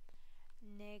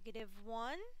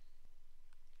 -1,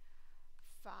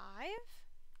 5,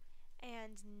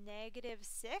 and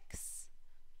 -6.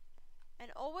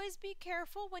 And always be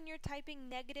careful when you're typing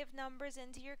negative numbers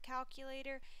into your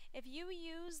calculator. If you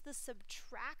use the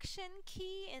subtraction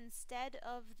key instead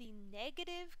of the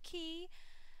negative key,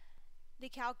 the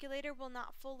calculator will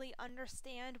not fully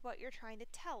understand what you're trying to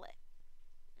tell it.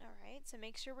 All right, so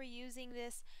make sure we're using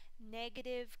this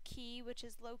negative key, which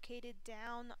is located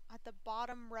down at the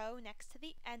bottom row next to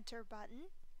the enter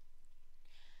button.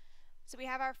 So we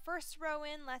have our first row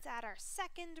in. Let's add our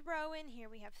second row in. Here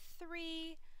we have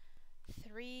 3,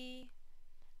 3,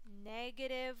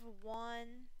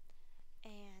 -1,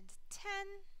 and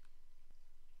 10.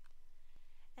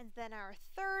 And then our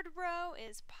third row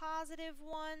is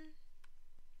 +1,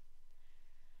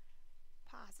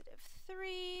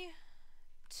 +3,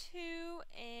 2,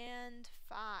 and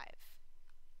 5.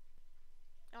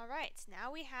 All right,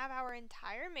 now we have our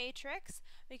entire matrix.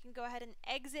 We can go ahead and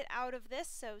exit out of this.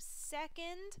 So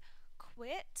second,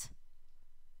 quit.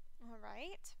 All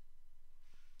right.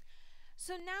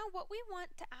 So now what we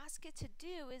want to ask it to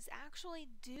do is actually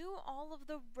do all of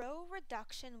the row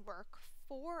reduction work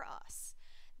for us.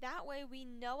 That way we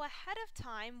know ahead of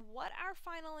time what our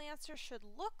final answer should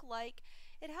look like.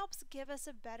 It helps give us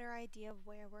a better idea of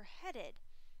where we're headed.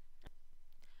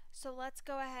 So let's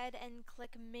go ahead and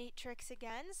click Matrix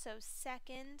again. So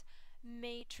second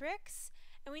matrix.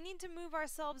 And we need to move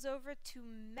ourselves over to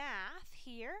Math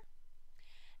here.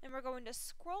 And we're going to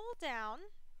scroll down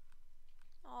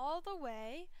all the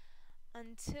way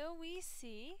until we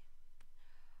see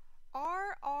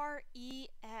RREF.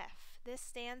 This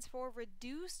stands for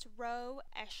Reduced Row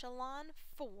Echelon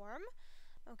Form.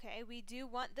 Okay, we do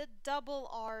want the double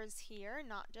R's here,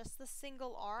 not just the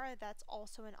single R. That's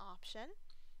also an option.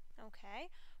 Okay,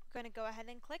 we're going to go ahead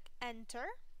and click Enter.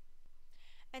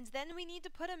 And then we need to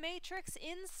put a matrix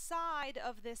inside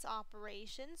of this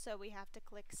operation. So we have to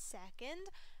click second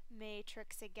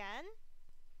matrix again.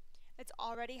 It's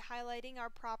already highlighting our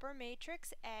proper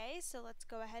matrix A, so let's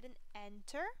go ahead and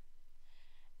enter.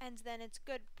 And then it's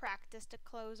good practice to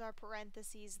close our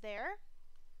parentheses there.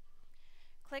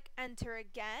 Click enter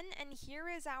again, and here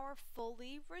is our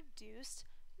fully reduced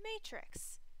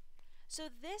matrix. So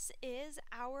this is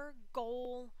our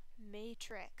goal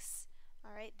matrix.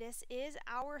 All right, this is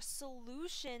our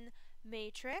solution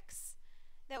matrix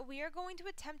that we are going to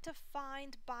attempt to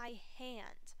find by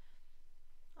hand.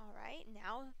 All right,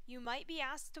 now you might be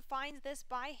asked to find this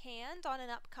by hand on an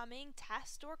upcoming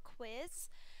test or quiz,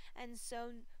 and so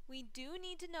we do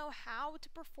need to know how to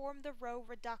perform the row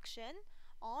reduction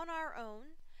on our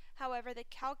own. However, the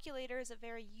calculator is a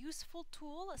very useful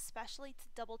tool, especially to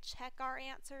double check our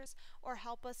answers or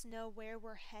help us know where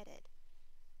we're headed.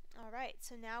 All right,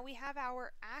 so now we have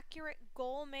our accurate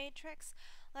goal matrix.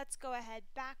 Let's go ahead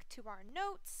back to our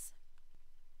notes.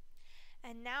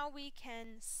 And now we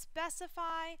can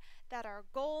specify that our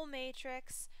goal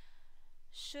matrix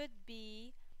should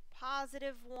be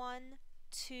 +1,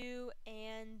 2,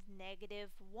 and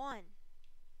 -1.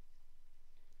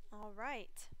 All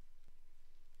right.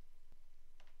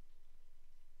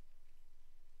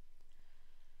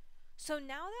 So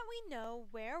now that we know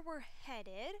where we're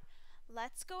headed,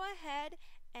 let's go ahead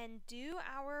and do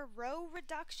our row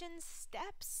reduction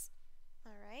steps.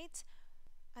 All right.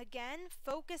 Again,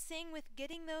 focusing with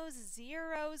getting those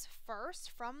zeros first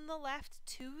from the left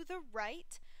to the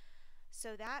right.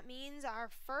 So that means our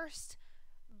first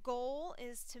goal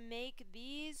is to make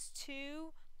these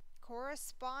two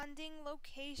corresponding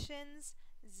locations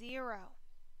 0.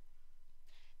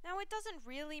 Now it doesn't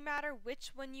really matter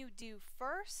which one you do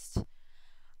first.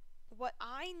 What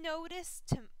I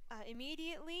noticed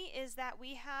immediately is that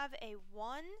we have a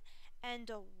 1 and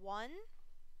a 1.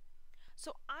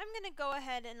 So I'm going to go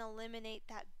ahead and eliminate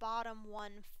that bottom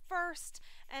one first,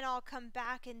 and I'll come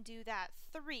back and do that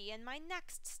 3 in my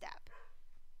next step.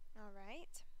 All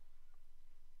right.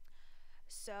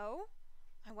 So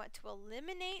I want to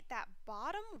eliminate that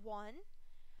bottom one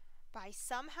by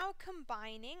somehow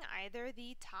combining either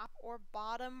the top or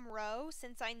bottom row.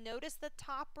 Since I notice the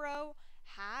top row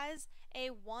has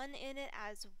a 1 in it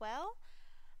as well,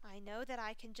 I know that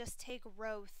I can just take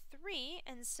row 3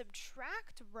 and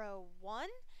subtract row 1,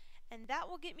 and that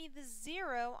will get me the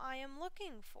 0 I am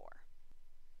looking for.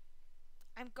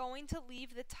 I'm going to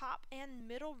leave the top and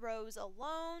middle rows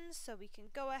alone, so we can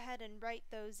go ahead and write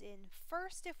those in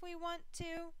first if we want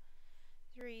to.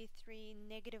 3, 3,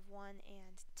 -1,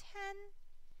 and 10.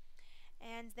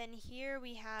 And then here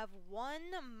we have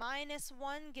 1 minus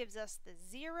 1 gives us the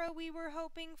 0 we were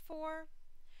hoping for.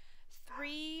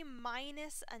 3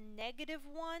 minus a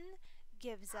 -1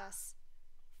 gives us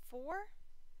 4.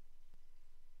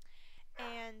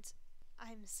 And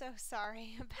I'm so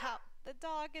sorry about the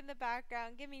dog in the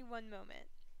background. Give me one moment.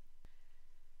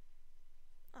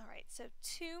 Alright, so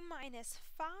 2 minus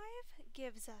 5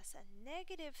 gives us a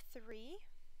 -3.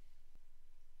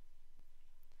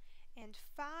 And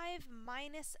 5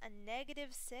 minus a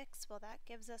 -6, well, that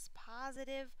gives us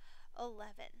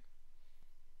 +11.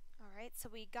 Alright, so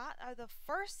we got the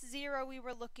first 0 we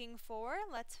were looking for.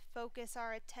 Let's focus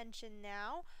our attention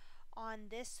now on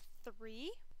this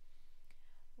 3.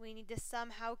 We need to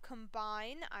somehow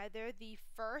combine either the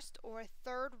first or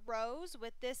third rows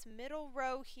with this middle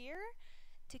row here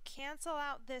to cancel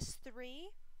out this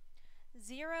 3.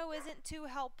 0 isn't too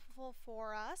helpful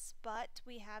for us, but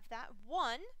we have that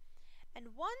 1,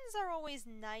 and 1s are always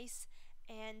nice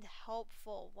and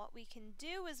helpful. What we can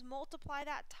do is multiply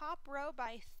that top row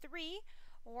by 3,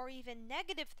 or even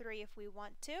 -3 if we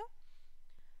want to.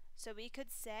 So we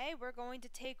could say we're going to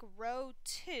take row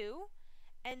 2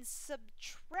 and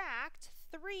subtract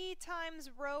 3 times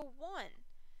row 1.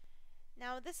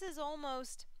 Now this is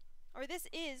this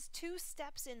is 2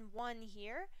 steps in one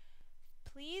here.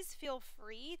 Please feel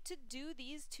free to do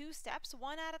these 2 steps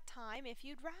one at a time if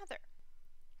you'd rather.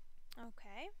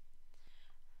 Okay.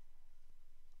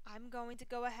 I'm going to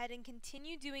go ahead and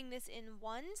continue doing this in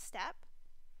one step.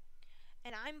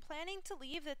 And I'm planning to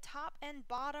leave the top and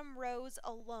bottom rows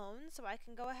alone, so I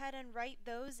can go ahead and write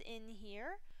those in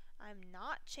here. I'm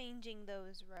not changing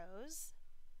those rows.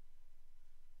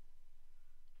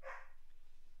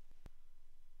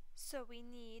 So we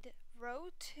need row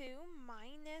 2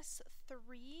 minus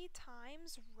 3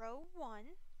 times row 1.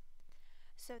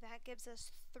 So that gives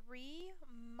us 3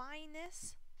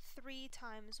 minus 3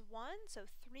 times 1. So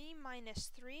 3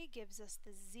 minus 3 gives us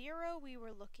the 0 we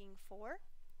were looking for.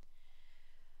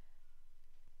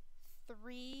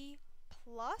 3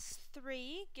 plus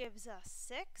 3 gives us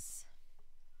 6.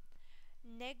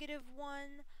 Negative 1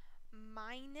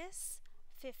 minus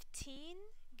 15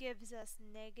 gives us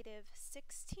negative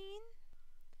 16.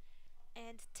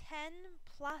 And 10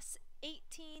 plus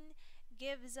 18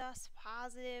 gives us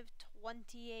positive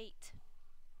 28.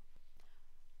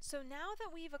 So now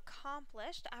that we've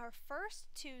accomplished our first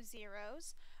 2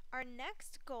 zeros, our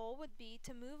next goal would be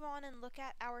to move on and look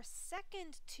at our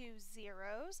second 2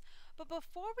 zeros. But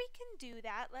before we can do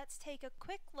that, let's take a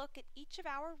quick look at each of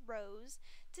our rows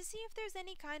to see if there's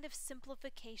any kind of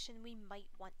simplification we might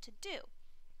want to do.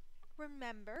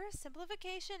 Remember,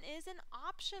 simplification is an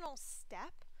optional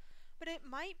step, but it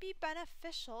might be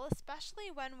beneficial,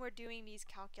 especially when we're doing these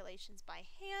calculations by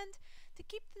hand, to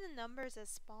keep the numbers as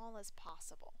small as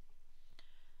possible.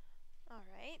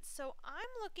 Alright, so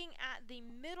I'm looking at the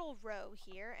middle row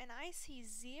here, and I see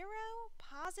 0,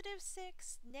 positive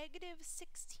 6, negative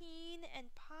 16, and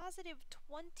positive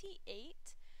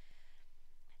 28.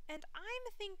 And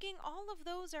I'm thinking all of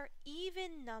those are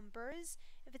even numbers.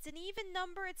 If it's an even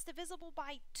number, it's divisible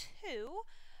by 2.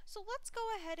 So let's go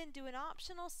ahead and do an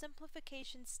optional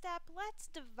simplification step. Let's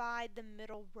divide the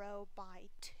middle row by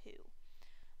 2.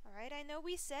 Alright, I know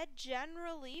we said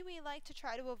generally we like to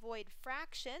try to avoid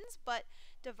fractions, but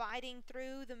dividing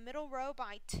through the middle row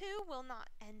by 2 will not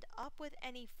end up with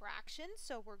any fractions,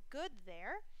 so we're good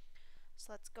there.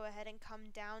 So let's go ahead and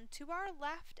come down to our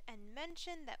left and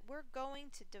mention that we're going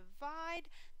to divide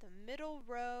the middle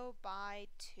row by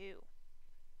 2.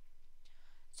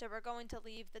 So we're going to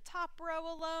leave the top row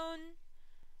alone.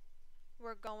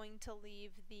 We're going to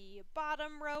leave the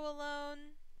bottom row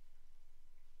alone.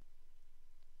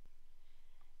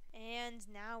 And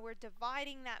now we're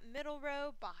dividing that middle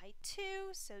row by 2.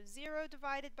 So 0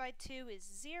 divided by 2 is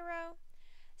 0.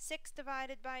 6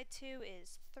 divided by 2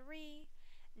 is 3.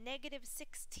 Negative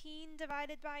 16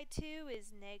 divided by 2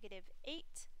 is negative 8.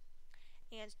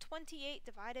 And 28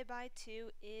 divided by 2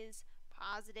 is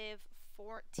positive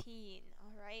 14.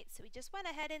 Alright, so we just went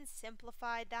ahead and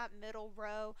simplified that middle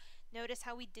row. Notice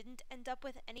how we didn't end up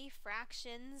with any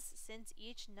fractions since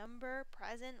each number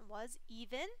present was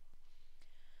even.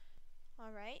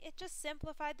 Alright, it just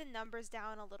simplified the numbers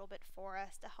down a little bit for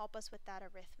us to help us with that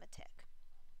arithmetic.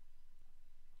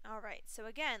 Alright, so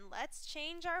again, let's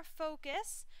change our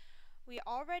focus. We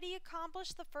already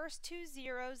accomplished the first 2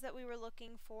 zeros that we were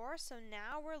looking for, so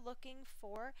now we're looking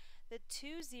for the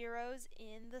 2 zeros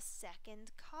in the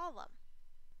second column.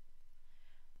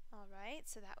 Alright,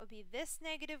 so that would be this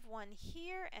negative 1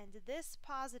 here and this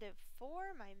positive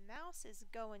 4. My mouse is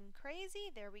going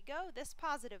crazy. There we go, this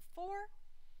positive 4.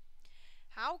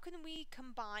 How can we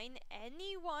combine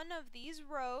any one of these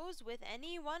rows with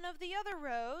any one of the other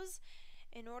rows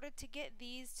in order to get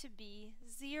these to be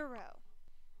 0?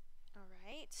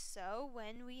 Alright, so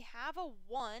when we have a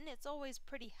 1, it's always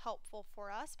pretty helpful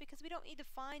for us because we don't need to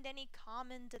find any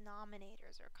common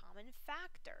denominators or common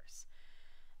factors.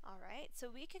 Alright, so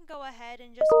we can go ahead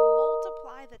and just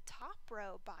multiply the top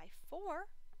row by 4,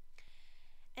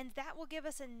 and that will give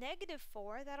us a negative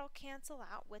 4 that'll cancel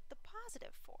out with the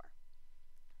positive 4.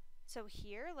 So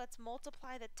here, let's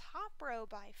multiply the top row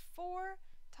by 4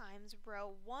 times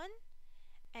row 1.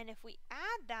 And if we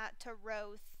add that to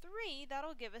row 3,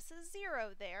 that'll give us a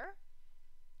 0 there.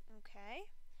 Okay.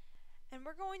 And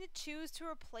we're going to choose to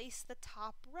replace the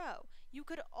top row. You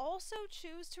could also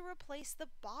choose to replace the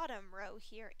bottom row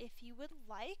here if you would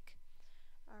like.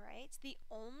 Alright, the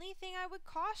only thing I would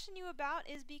caution you about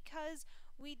is because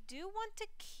we do want to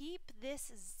keep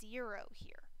this 0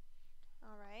 here.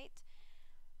 Alright.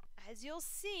 As you'll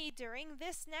see during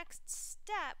this next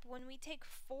step, when we take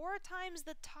 4 times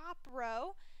the top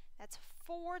row, that's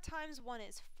 4 times 1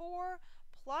 is 4,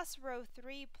 plus row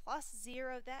 3 plus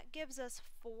 0, that gives us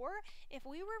 4. If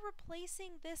we were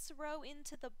replacing this row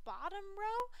into the bottom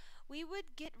row, we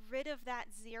would get rid of that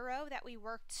 0 that we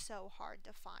worked so hard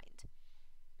to find.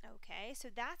 Okay, so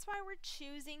that's why we're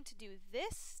choosing to do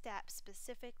this step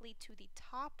specifically to the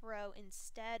top row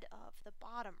instead of the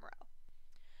bottom row.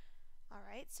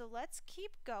 Alright, so let's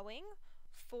keep going.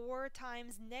 4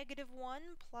 times negative 1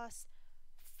 plus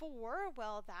 4,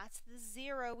 well, that's the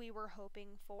 0 we were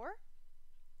hoping for.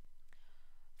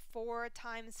 4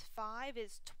 times 5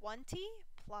 is 20,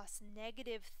 plus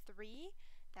negative 3,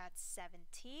 that's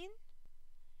 17.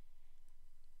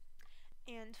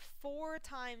 And 4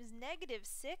 times negative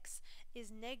 6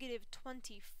 is negative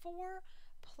 24,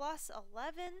 plus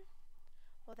 11.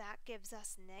 Well, that gives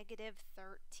us negative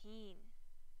 13.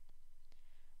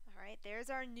 All right, there's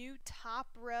our new top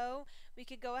row. We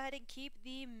could go ahead and keep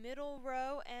the middle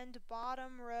row and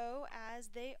bottom row as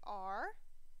they are.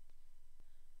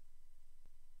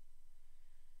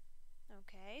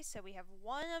 Okay, so we have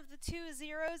one of the two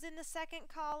zeros in the second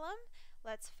column.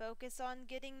 Let's focus on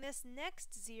getting this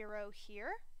next 0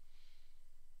 here.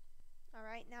 All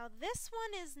right, now this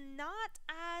one is not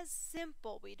as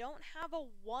simple. We don't have a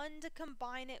 1 to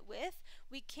combine it with.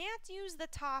 We can't use the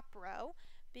top row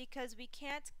because we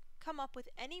can't come up with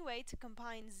any way to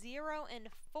combine 0 and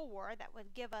 4 that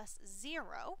would give us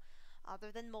 0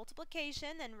 other than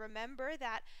multiplication. And remember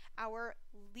that our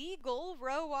legal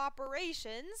row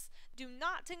operations do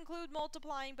not include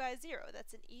multiplying by 0.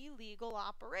 That's an illegal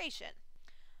operation.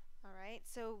 All right,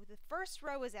 so the first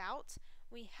row is out.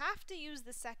 We have to use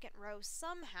the second row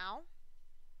somehow.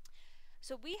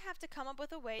 So we have to come up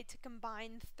with a way to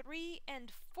combine 3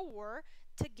 and 4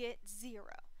 to get 0.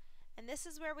 And this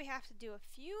is where we have to do a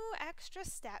few extra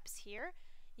steps here.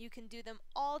 You can do them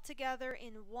all together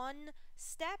in one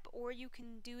step, or you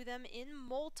can do them in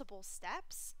multiple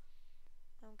steps.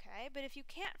 Okay, but if you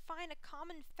can't find a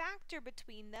common factor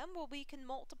between them, well, we can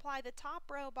multiply the top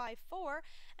row by 4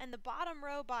 and the bottom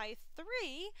row by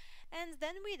 3, and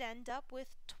then we'd end up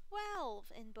with 12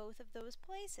 in both of those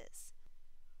places.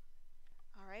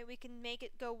 All right, we can make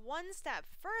it go one step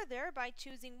further by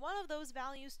choosing one of those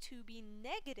values to be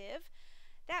negative.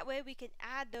 That way we can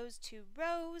add those two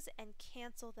rows and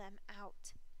cancel them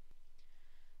out.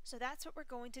 So that's what we're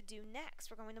going to do next.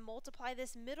 We're going to multiply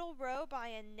this middle row by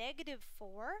a negative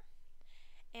 4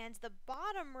 and the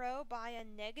bottom row by a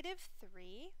negative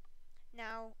 3.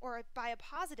 Now, or by a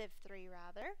positive 3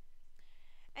 rather.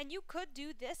 And you could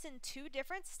do this in two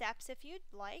different steps if you'd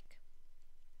like.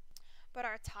 But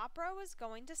our top row is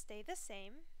going to stay the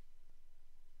same.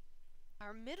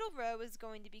 Our middle row is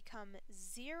going to become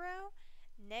 0,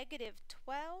 negative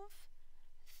 12,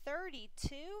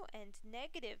 32, and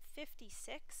negative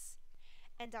 56.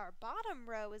 And our bottom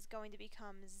row is going to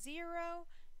become 0,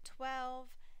 12,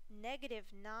 negative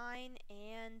 9,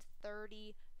 and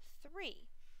 33.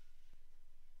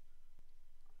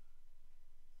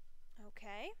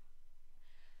 Okay.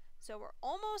 So we're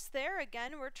almost there.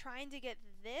 Again, we're trying to get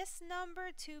this number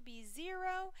to be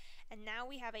 0, and now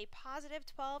we have a positive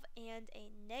 12 and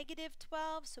a negative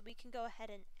 12, so we can go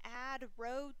ahead and add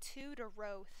row 2 to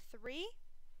row 3.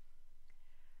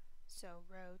 So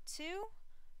row 2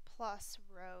 plus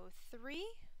row 3.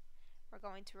 We're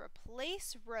going to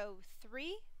replace row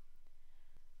 3.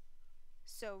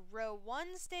 So row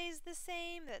 1 stays the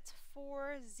same. That's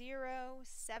 4, 0,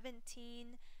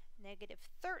 17, negative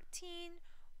 13.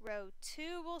 Row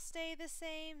 2 will stay the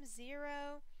same,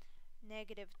 0,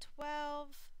 negative 12,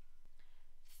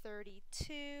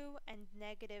 32, and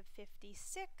negative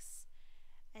 56.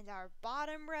 And our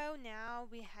bottom row, now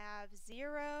we have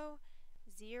 0,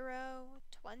 0,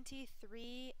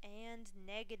 23, and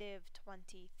negative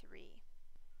 23.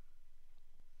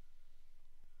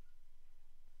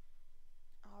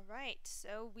 All right,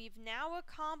 so we've now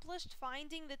accomplished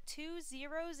finding the two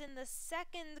zeros in the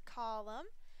second column.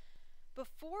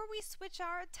 Before we switch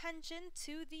our attention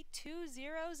to the two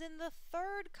zeros in the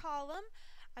third column,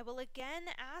 I will again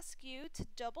ask you to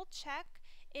double check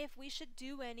if we should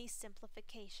do any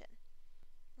simplification.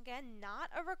 Again, not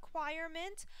a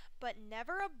requirement, but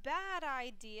never a bad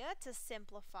idea to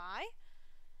simplify.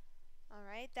 All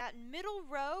right, that middle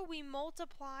row we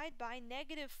multiplied by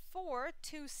negative 4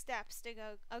 two steps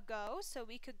ago, so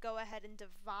we could go ahead and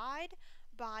divide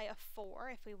by a 4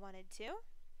 if we wanted to.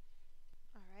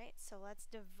 All right, so let's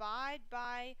divide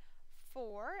by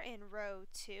 4 in row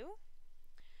 2.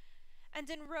 And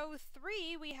in row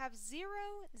 3, we have 0,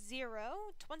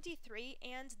 0, 23,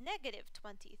 and negative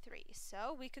 23.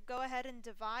 So we could go ahead and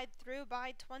divide through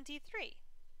by 23.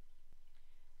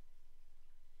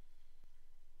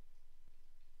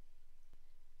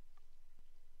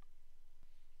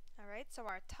 All right, so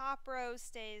our top row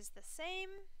stays the same.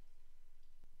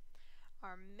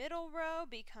 Our middle row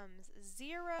becomes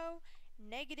 0,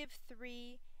 negative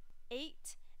 3,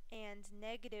 8, and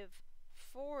negative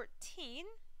 14.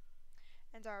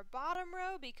 And our bottom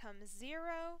row becomes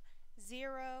 0,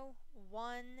 0,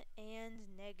 1, and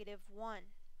negative 1.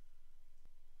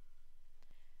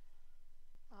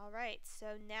 All right,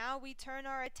 so now we turn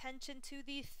our attention to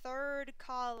the third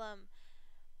column.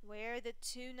 where the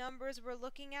two numbers we're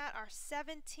looking at are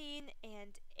 17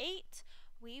 and 8.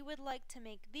 We would like to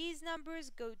make these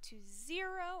numbers go to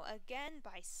 0 again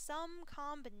by some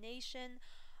combination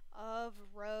of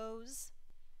rows.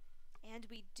 And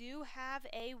we do have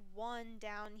a 1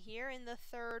 down here in the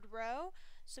third row,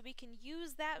 so we can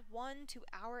use that 1 to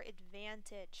our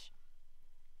advantage.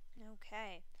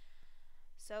 Okay,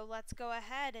 so let's go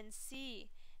ahead and see.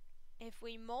 If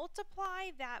we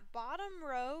multiply that bottom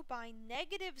row by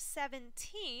negative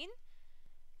 17,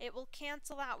 it will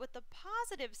cancel out with the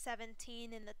positive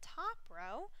 17 in the top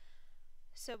row.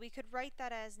 So we could write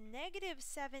that as negative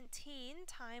 17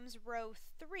 times row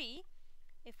 3.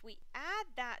 If we add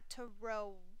that to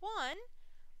row 1,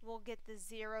 we'll get the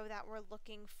 0 that we're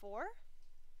looking for.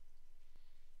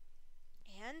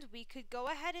 And we could go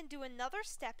ahead and do another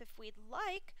step if we'd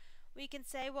like. We can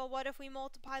say, well, what if we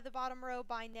multiply the bottom row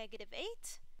by negative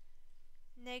 8?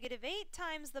 Negative 8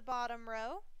 times the bottom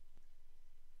row.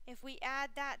 If we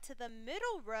add that to the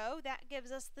middle row, that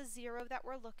gives us the 0 that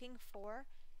we're looking for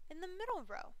in the middle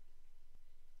row.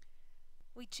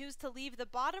 We choose to leave the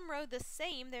bottom row the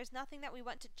same. There's nothing that we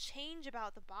want to change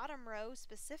about the bottom row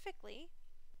specifically.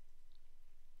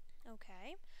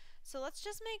 Okay, so let's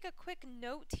just make a quick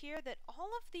note here that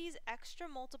all of these extra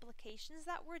multiplications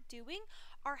that we're doing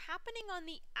are happening on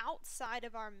the outside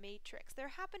of our matrix. They're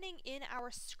happening in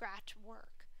our scratch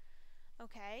work.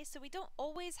 Okay, so we don't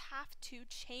always have to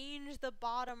change the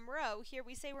bottom row. Here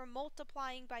we say we're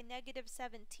multiplying by negative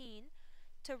 17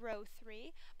 to row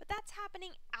 3, but that's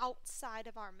happening outside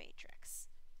of our matrix.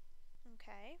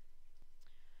 Okay,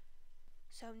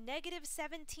 so negative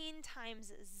 17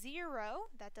 times 0,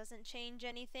 that doesn't change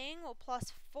anything. We'll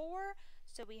plus 4,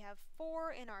 so we have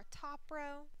 4 in our top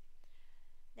row.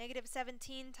 Negative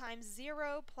 17 times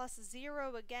 0 plus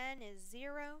 0 again is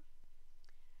 0.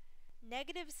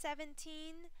 Negative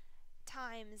 17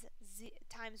 times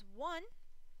 1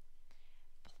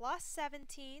 plus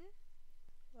 17,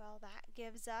 well, that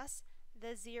gives us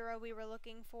the 0 we were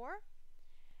looking for.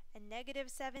 And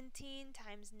negative 17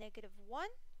 times negative 1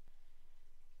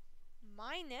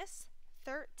 minus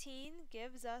 13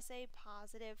 gives us a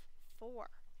positive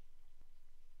 4.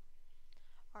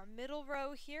 Our middle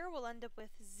row here will end up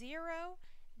with 0,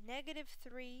 negative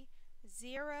 3,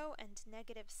 0, and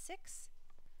negative 6.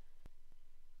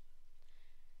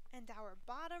 And our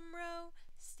bottom row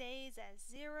stays as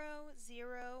 0,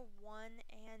 0, 1,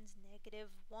 and negative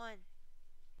 1.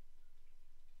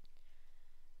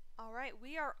 Alright,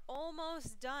 we are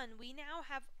almost done. We now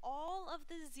have all of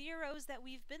the zeros that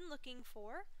we've been looking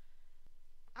for.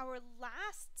 Our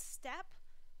last step,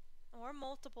 or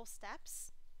multiple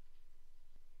steps,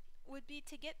 would be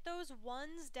to get those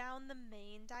 1s down the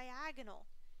main diagonal.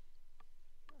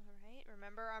 Alright,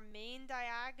 remember our main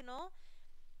diagonal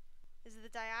is the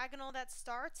diagonal that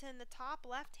starts in the top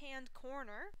left-hand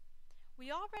corner.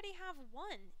 We already have 1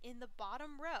 in the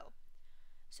bottom row,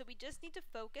 so we just need to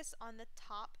focus on the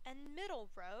top and middle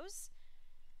rows.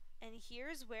 And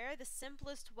here's where the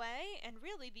simplest way, and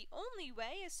really the only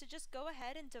way, is to just go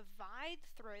ahead and divide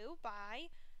through by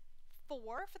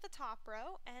 4 for the top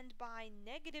row and by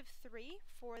negative 3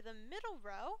 for the middle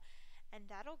row, and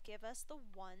that'll give us the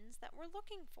 1s that we're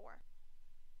looking for.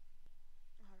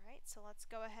 Alright, so let's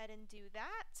go ahead and do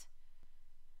that.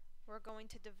 We're going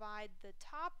to divide the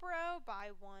top row by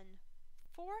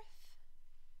 1/4.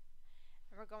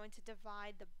 And we're going to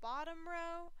divide the bottom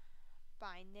row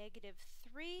by negative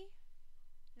 3.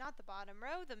 Not the bottom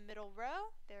row, the middle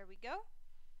row. There we go.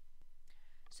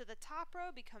 So the top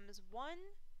row becomes 1,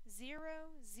 0,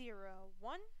 0,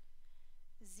 1,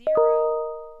 0,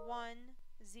 1,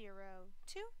 0,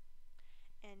 2.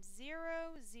 And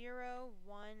 0, 0,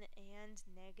 1, and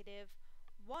negative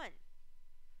 1.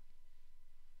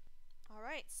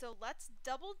 Alright, so let's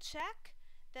double check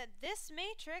that this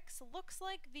matrix looks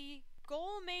like the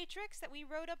goal matrix that we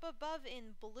wrote up above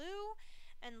in blue.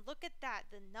 And look at that,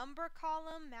 the number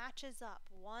column matches up,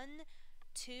 1,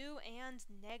 2, and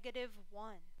negative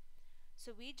 1.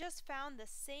 So we just found the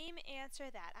same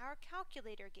answer that our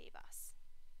calculator gave us.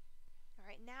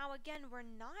 Alright, now again, we're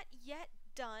not yet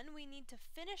done. We need to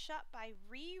finish up by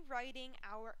rewriting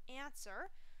our answer.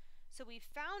 So we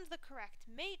found the correct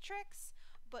matrix,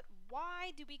 but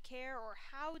why do we care, or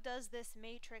how does this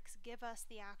matrix give us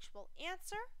the actual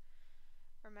answer?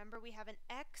 Remember, we have an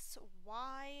X,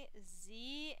 Y,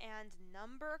 Z, and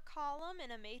number column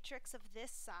in a matrix of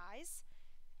this size,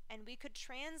 and we could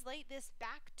translate this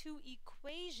back to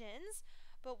equations,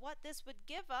 but what this would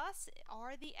give us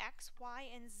are the X, Y,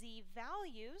 and Z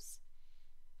values,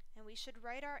 and we should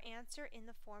write our answer in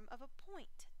the form of a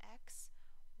point. X,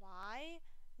 Y,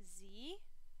 Z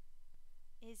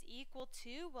is equal equal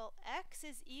to? Well, x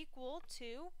is equal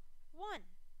to 1.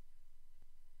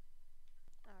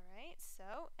 Alright,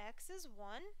 so x is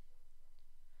 1.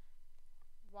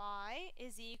 Y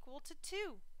is equal to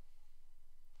 2.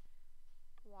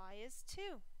 Y is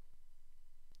 2.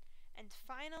 And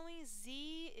finally,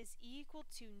 z is equal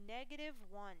to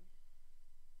 -1.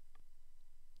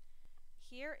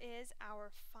 Here is our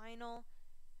final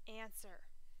answer.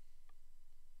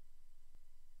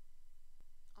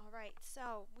 Alright,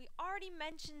 so we already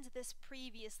mentioned this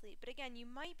previously, but again, you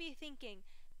might be thinking,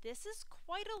 this is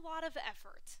quite a lot of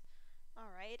effort.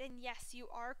 Alright, and yes, you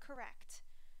are correct.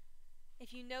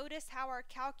 If you notice how our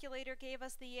calculator gave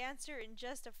us the answer in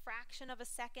just a fraction of a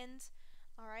second,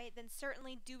 alright, then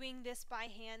certainly doing this by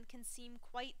hand can seem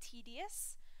quite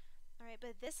tedious. Alright,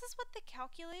 but this is what the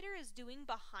calculator is doing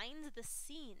behind the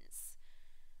scenes.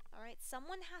 Alright,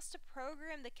 someone has to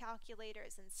program the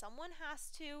calculators and someone has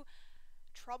to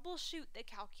troubleshoot the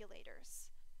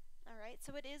calculators. Alright,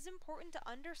 so it is important to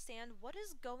understand what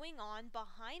is going on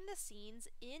behind the scenes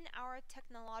in our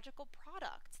technological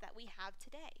products that we have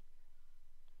today.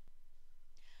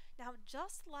 Now,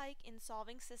 just like in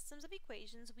solving systems of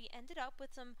equations, we ended up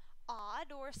with some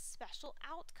odd or special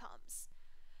outcomes.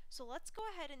 So let's go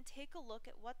ahead and take a look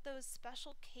at what those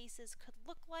special cases could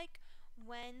look like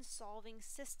when solving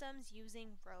systems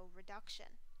using row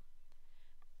reduction.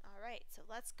 Alright, so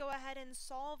let's go ahead and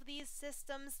solve these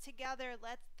systems together.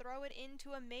 Let's throw it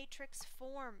into a matrix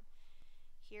form.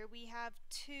 Here we have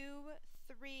 2,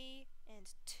 3,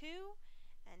 and 2,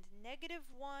 and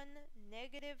 -1,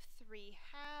 -3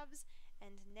 halves,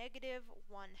 and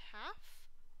 -1/2.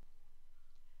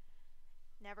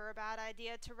 Never a bad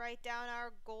idea to write down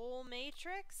our goal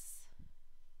matrix.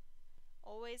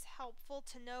 Always helpful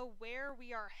to know where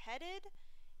we are headed.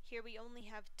 Here we only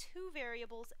have two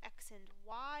variables, x and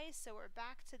y, so we're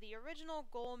back to the original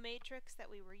goal matrix that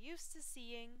we were used to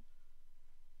seeing.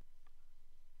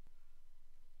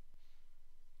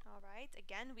 Alright,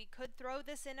 again, we could throw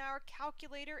this in our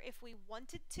calculator if we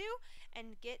wanted to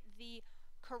and get the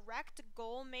correct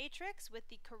goal matrix with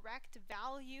the correct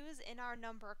values in our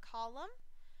number column.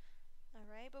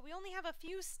 Alright, but we only have a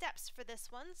few steps for this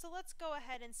one, so let's go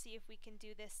ahead and see if we can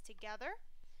do this together.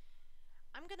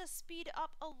 I'm going to speed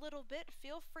up a little bit.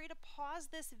 Feel free to pause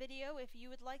this video if you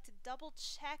would like to double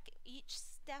check each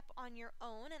step on your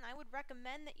own, and I would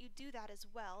recommend that you do that as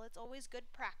well. It's always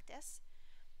good practice.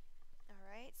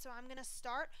 Alright, so I'm going to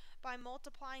start by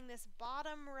multiplying this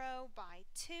bottom row by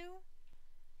 2.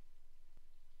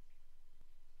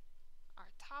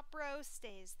 Our top row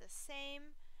stays the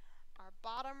same. Our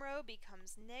bottom row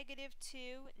becomes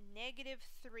 -2,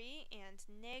 -3, and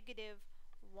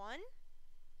 -1.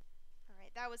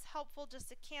 Alright, that was helpful just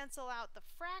to cancel out the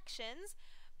fractions,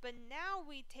 but now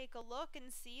we take a look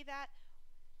and see that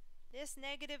this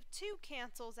 -2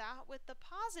 cancels out with the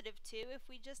 +2 if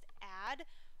we just add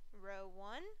row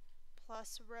 1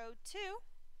 plus row 2.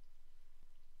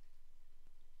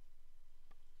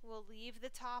 We'll leave the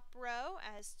top row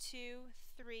as 2,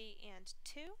 3, and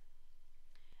 2.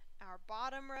 Our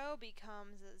bottom row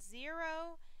becomes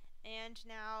 0, and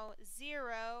now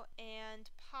 0 and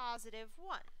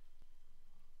 +1.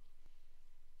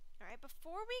 Alright,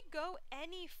 before we go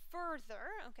any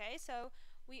further, okay, so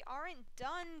we aren't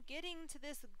done getting to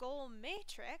this goal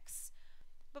matrix,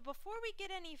 but before we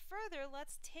get any further,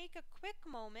 let's take a quick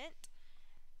moment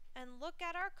and look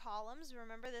at our columns.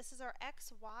 Remember, this is our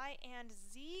x, y, and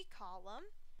z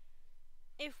column.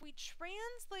 If we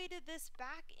translated this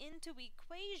back into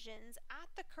equations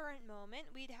at the current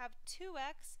moment, we'd have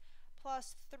 2x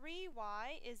plus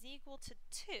 3y is equal to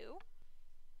 2.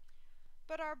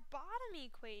 But our bottom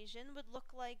equation would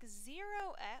look like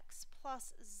 0x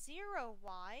plus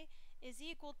 0y is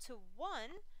equal to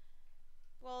 1.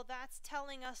 Well, that's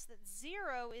telling us that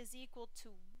 0 is equal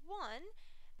to 1,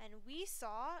 and we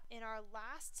saw in our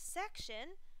last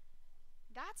section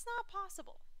that's not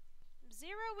possible.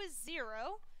 0 is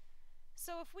 0,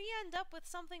 so if we end up with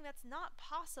something that's not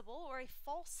possible or a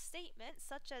false statement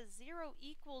such as 0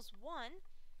 equals 1,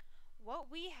 what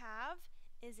we have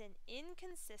is an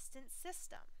inconsistent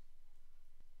system.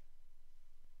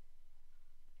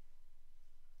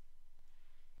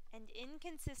 And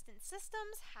inconsistent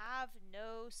systems have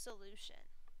no solution.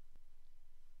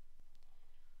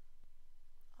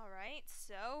 Alright,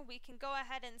 so we can go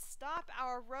ahead and stop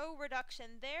our row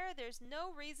reduction there. There's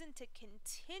no reason to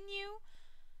continue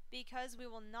because we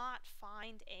will not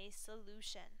find a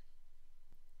solution.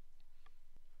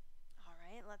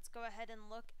 Alright, let's go ahead and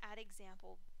look at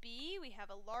example B. We have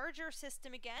a larger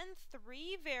system again,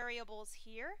 3 variables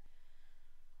here.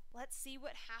 Let's see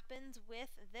what happens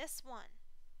with this one.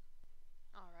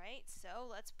 All right, so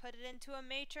let's put it into a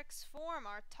matrix form.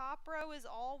 Our top row is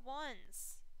all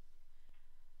ones.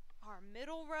 Our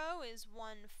middle row is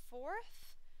 1/4,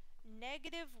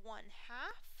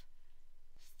 -1/2,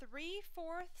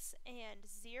 3/4, and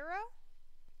 0.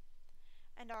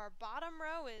 And our bottom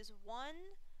row is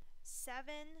 1,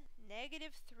 7,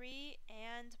 -3,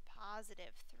 and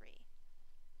 +3.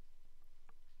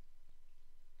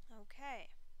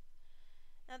 Okay.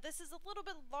 Now this is a little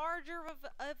bit larger of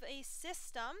a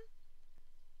system.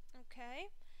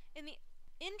 Okay. In the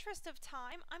interest of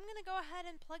time, I'm going to go ahead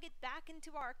and plug it back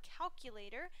into our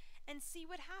calculator and see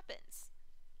what happens.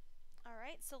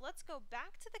 Alright, so let's go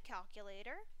back to the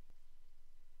calculator.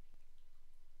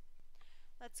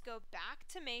 Let's go back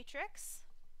to Matrix.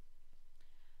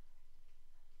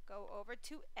 Go over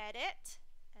to Edit,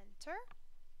 Enter.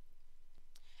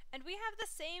 And we have the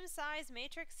same size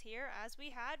matrix here as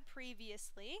we had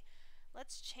previously.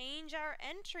 Let's change our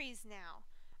entries now.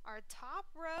 Our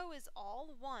top row is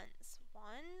all ones.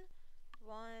 1,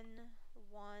 1,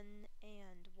 1,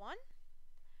 and 1.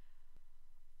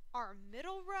 Our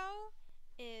middle row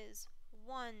is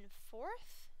 1/4,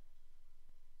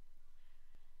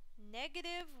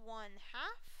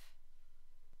 -1/2,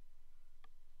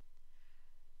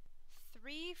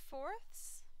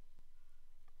 3/4,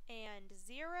 and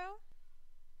 0.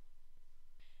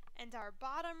 And our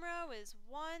bottom row is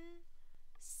 1,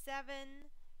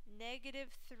 7,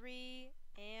 -3,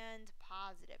 and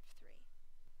 +3.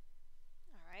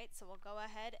 Alright, so we'll go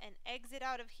ahead and exit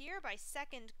out of here by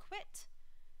second quit.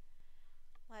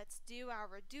 Let's do our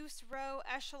reduced row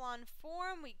echelon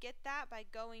form. We get that by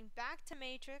going back to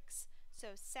matrix.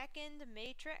 So second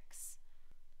matrix,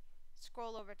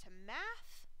 scroll over to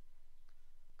math,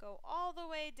 go all the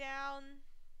way down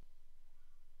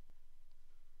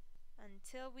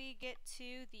until we get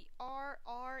to the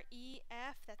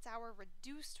RREF. That's our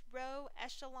reduced row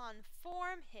echelon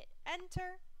form. Hit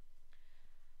enter.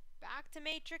 Back to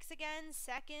matrix again,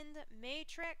 second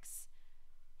matrix.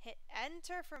 Hit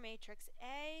enter for matrix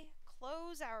A,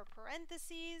 close our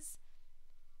parentheses,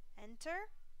 enter.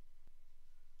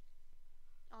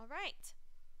 Alright,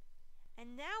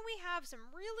 and now we have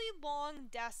some really long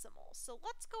decimals, so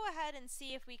let's go ahead and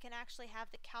see if we can actually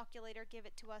have the calculator give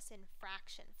it to us in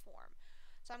fraction form.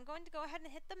 So I'm going to go ahead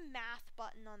and hit the math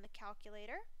button on the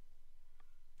calculator.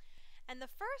 And the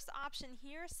first option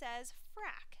here says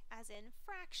frac, as in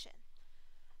fraction.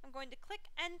 I'm going to click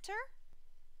enter,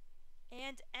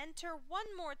 and enter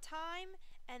one more time,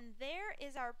 and there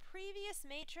is our previous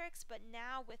matrix, but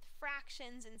now with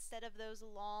fractions instead of those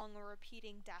long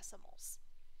repeating decimals.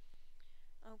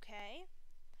 Okay,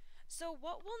 so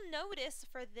what we'll notice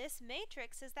for this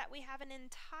matrix is that we have an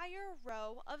entire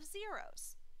row of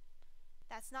zeros.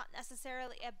 That's not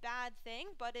necessarily a bad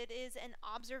thing, but it is an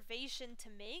observation to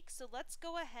make, so let's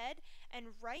go ahead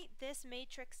and write this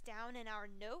matrix down in our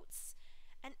notes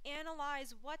and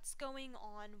analyze what's going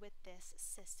on with this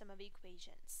system of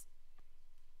equations.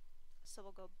 So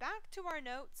we'll go back to our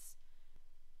notes.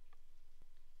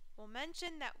 We'll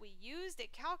mention that we used a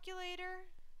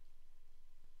calculator,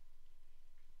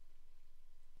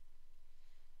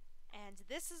 and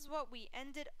this is what we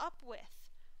ended up with.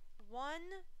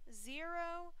 1,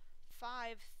 0,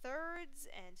 5/3,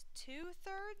 and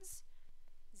 2/3,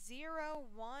 0,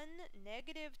 1,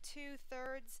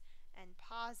 -2/3, and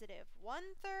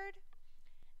 +1/3,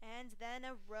 and then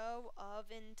a row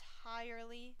of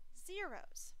entirely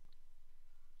zeros.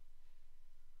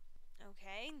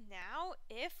 Okay, now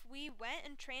if we went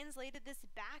and translated this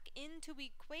back into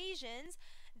equations,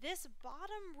 this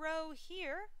bottom row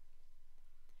here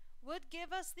would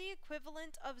give us the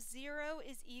equivalent of 0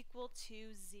 is equal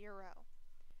to 0.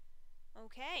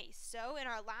 Okay, so in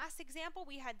our last example,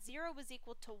 we had 0 was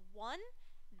equal to 1.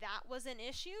 That was an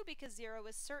issue because 0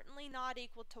 is certainly not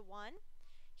equal to 1.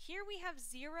 Here we have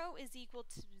 0 is equal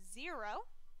to 0.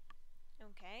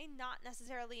 Okay, not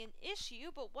necessarily an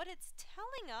issue, but what it's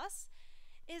telling us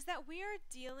is that we are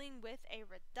dealing with a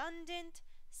redundant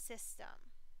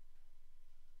system.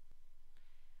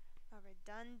 A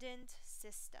redundant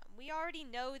system. We already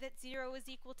know that 0 is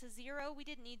equal to 0. We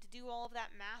didn't need to do all of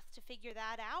that math to figure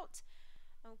that out.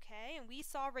 Okay, and we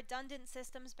saw redundant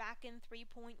systems back in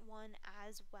 3.1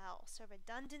 as well. So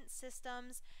redundant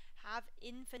systems have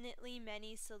infinitely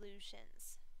many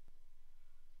solutions.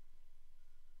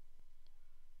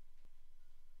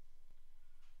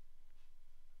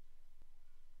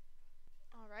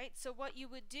 Alright, so what you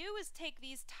would do is take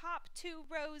these top two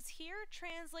rows here,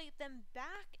 translate them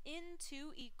back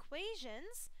into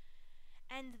equations,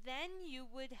 and then you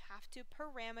would have to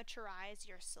parameterize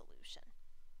your solution.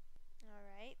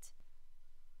 Alright.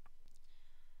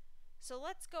 So so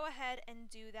let's go ahead and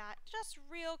do that just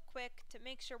real quick to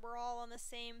make sure we're all on the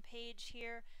same page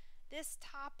here. This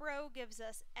top row gives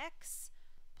us x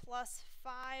plus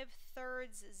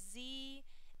 5/3 z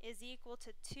is equal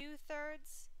to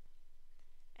 2/3.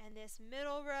 And this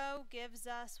middle row gives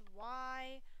us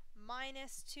y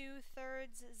minus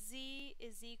 2/3 z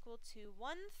is equal to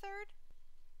 1/3.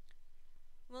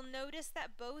 We'll notice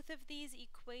that both of these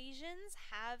equations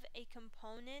have a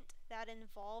component that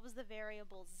involves the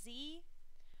variable z.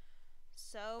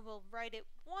 So we'll write it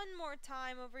one more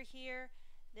time over here.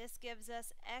 This gives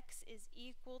us x is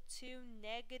equal to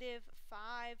negative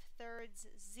 5/3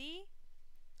 z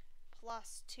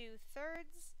plus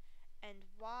 2/3, and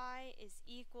y is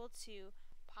equal to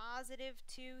positive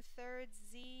 2/3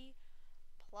 z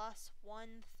plus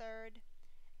 1/3.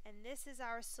 And this is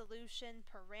our solution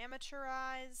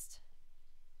parameterized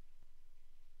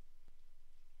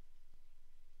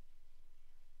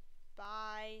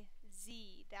by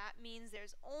z. That means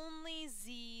there's only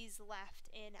z's left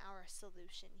in our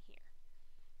solution here.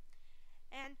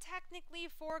 And technically,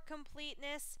 for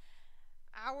completeness,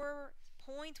 our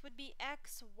point would be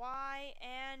x, y,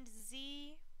 and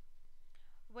z,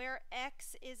 where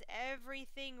x is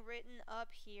everything written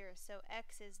up here. So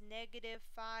x is negative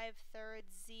 5/3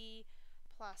 z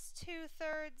plus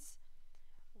 2/3.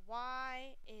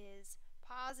 Y is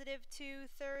positive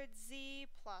 2/3 z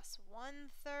plus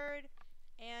 1/3.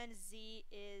 And z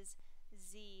is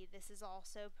z. This is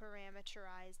also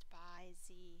parameterized by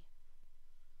z.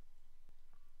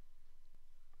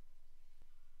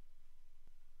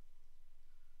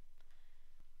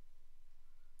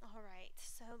 Alright,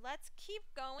 so let's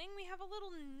keep going. We have a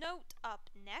little note up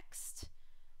next.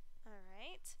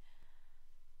 Alright.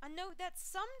 A note that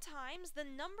sometimes the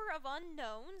number of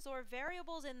unknowns or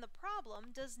variables in the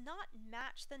problem does not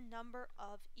match the number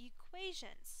of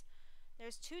equations.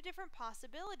 There's two different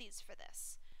possibilities for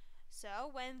this. So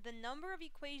when the number of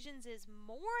equations is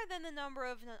more than the number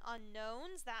of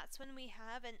unknowns, that's when we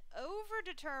have an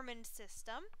overdetermined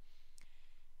system.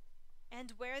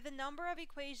 And where the number of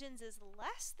equations is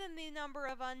less than the number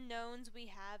of unknowns, we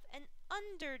have an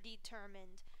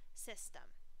underdetermined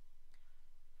system.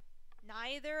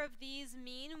 Neither of these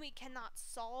mean we cannot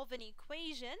solve an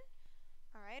equation,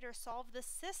 or solve the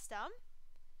system,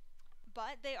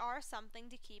 but they are something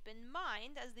to keep in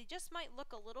mind, as they just might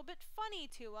look a little bit funny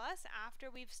to us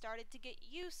after we've started to get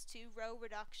used to row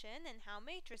reduction and how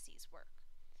matrices work.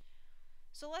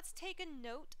 So let's take a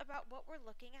note about what we're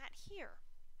looking at here.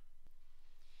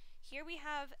 Here we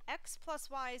have x plus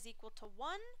y is equal to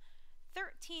 1,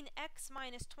 13x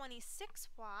minus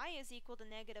 26y is equal to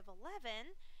negative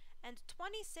 11, and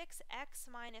 26x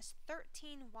minus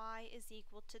 13y is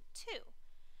equal to 2.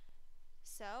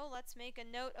 So let's make a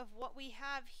note of what we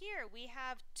have here. We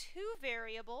have two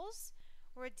variables.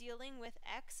 We're dealing with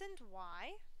x and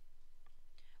y,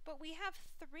 but we have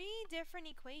three different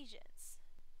equations.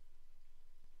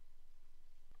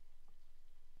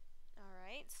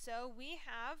 Alright, so we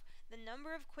have the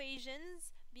number of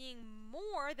equations being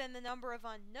more than the number of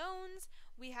unknowns.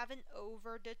 We have an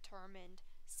overdetermined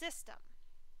system.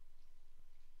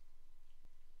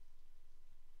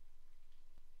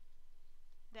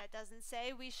 That doesn't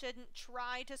say we shouldn't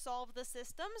try to solve the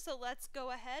system, so let's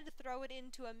go ahead, throw it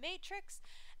into a matrix,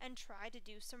 and try to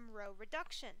do some row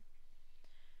reduction.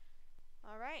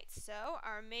 Alright, so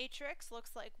our matrix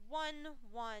looks like 1,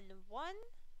 1, 1,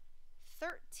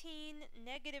 13,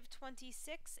 negative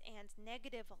 26, and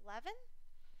negative 11.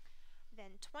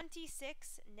 Then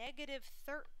 26, negative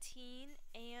 13,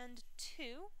 and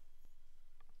 2.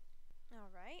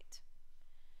 Alright.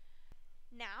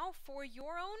 Now, for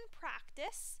your own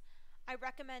practice, I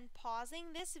recommend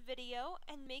pausing this video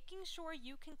and making sure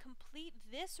you can complete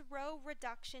this row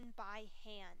reduction by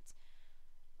hand.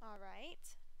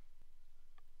 Alright.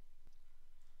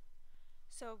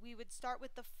 So we would start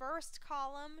with the first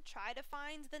column, try to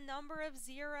find the number of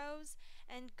zeros,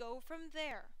 and go from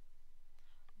there.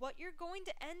 What you're going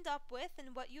to end up with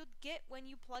and what you'd get when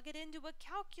you plug it into a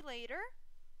calculator.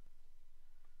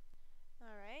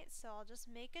 Alright, so I'll just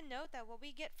make a note that what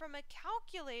we get from a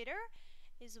calculator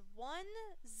is 1,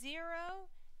 0,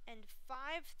 and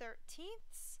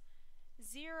 5/13,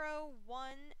 0,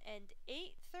 1, and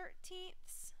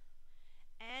 8/13,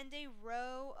 and a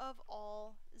row of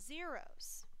all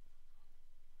zeros.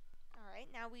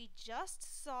 Alright, now we just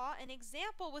saw an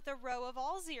example with a row of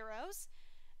all zeros,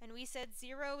 and we said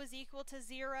 0 is equal to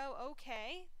 0,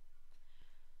 okay.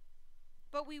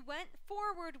 But we went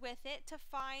forward with it to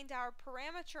find our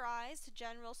parameterized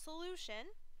general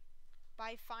solution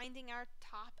by finding our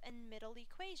top and middle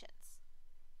equations.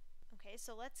 Okay,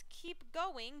 so let's keep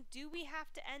going. Do we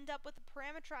have to end up with a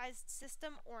parameterized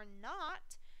system or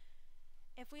not?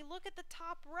 If we look at the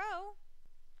top row,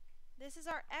 this is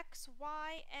our x,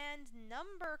 y, and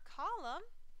number column.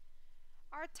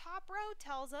 Our top row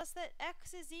tells us that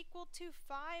x is equal to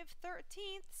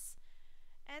 5/13,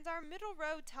 and our middle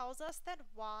row tells us that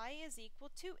y is equal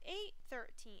to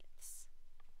 8/13.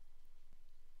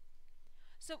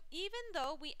 So even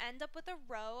though we end up with a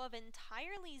row of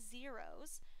entirely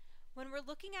zeros, when we're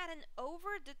looking at an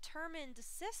overdetermined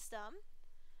system,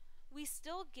 we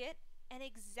still get an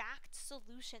exact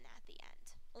solution at the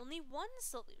end. Only one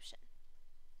solution.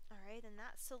 Alright, and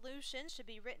that solution should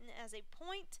be written as a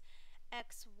point.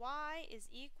 xy is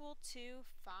equal to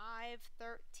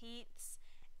 5/13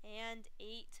 and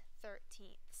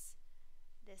 8/13.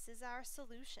 This is our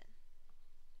solution.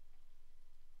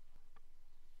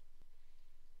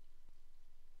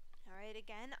 Alright,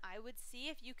 again, I would see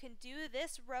if you can do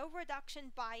this row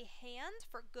reduction by hand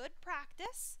for good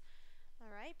practice.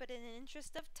 Alright, but in the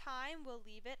interest of time, we'll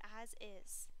leave it as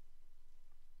is.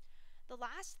 The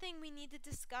last thing we need to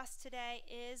discuss today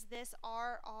is this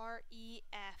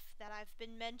RREF that I've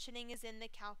been mentioning is in the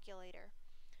calculator.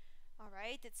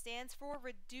 Alright, it stands for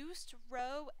Reduced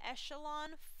Row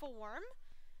Echelon Form.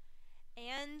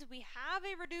 And we have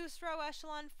a reduced row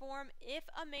echelon form if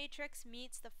a matrix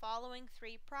meets the following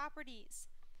three properties.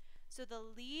 So the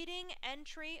leading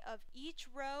entry of each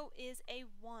row is a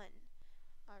 1.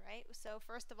 Alright, so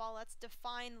first of all, let's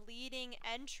define leading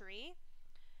entry.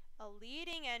 A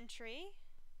leading entry,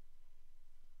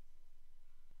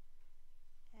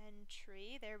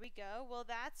 there we go. Well,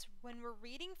 that's when we're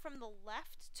reading from the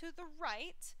left to the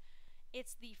right,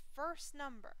 it's the first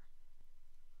number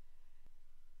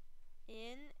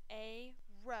in a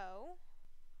row,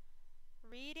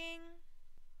 reading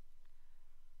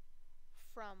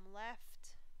from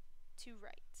left to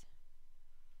right.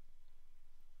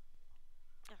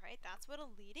 Alright, that's what a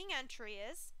leading entry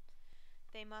is.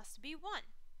 They must be 1.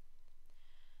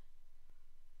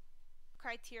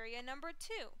 Criteria number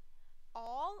 2.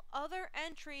 All other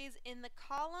entries in the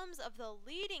columns of the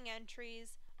leading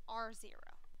entries are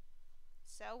 0.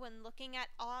 So when looking at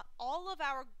all of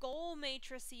our goal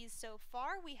matrices so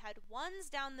far, we had 1s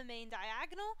down the main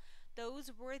diagonal.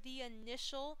 Those were the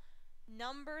initial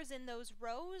numbers in those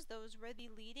rows. Those were the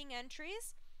leading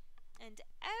entries. And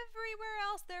everywhere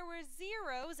else there were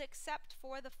 0s except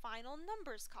for the final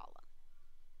numbers column.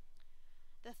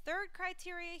 The third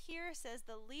criteria here says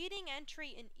the leading entry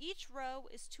in each row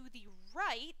is to the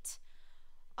right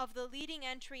of the leading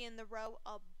entry in the row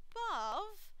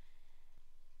above.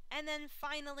 And then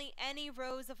finally, any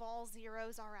rows of all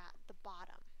 0s are at the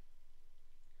bottom.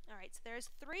 Alright, so there's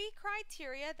 3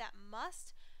 criteria that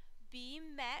must be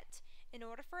met in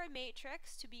order for a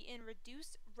matrix to be in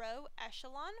reduced row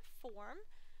echelon form.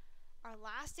 Our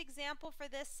last example for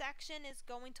this section is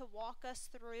going to walk us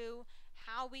through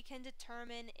how we can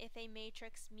determine if a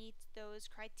matrix meets those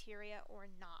criteria or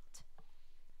not.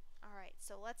 Alright,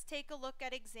 so let's take a look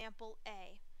at example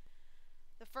A.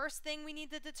 The first thing we need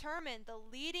to determine, the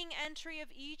leading entry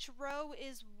of each row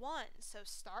is 1. So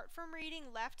start from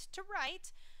reading left to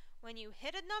right. When you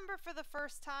hit a number for the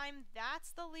first time,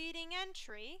 that's the leading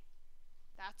entry.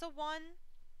 That's a 1.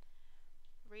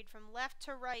 Read from left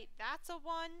to right, that's a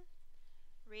 1.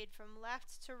 Read from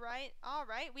left to right.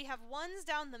 Alright, we have 1s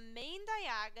down the main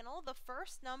diagonal. The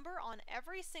first number on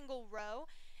every single row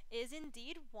is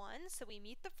indeed 1, so we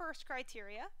meet the first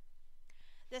criteria.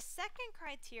 The second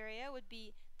criteria would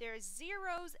be there's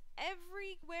 0s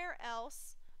everywhere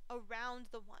else around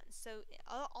the 1. So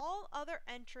all other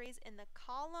entries in the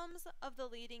columns of the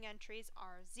leading entries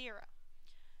are 0.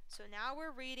 So now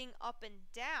we're reading up and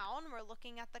down. We're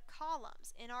looking at the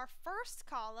columns. In our first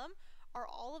column, are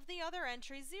all of the other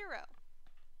entries 0?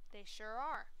 They sure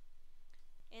are.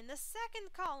 In the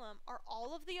second column, are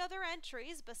all of the other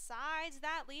entries besides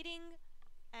that leading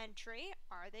entry,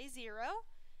 are they 0?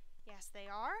 Yes, they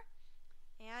are.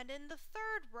 And in the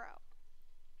third row,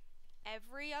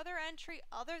 every other entry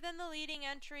other than the leading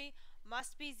entry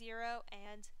must be 0,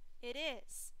 and it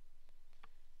is.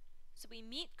 So we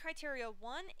meet criteria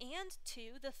 1 and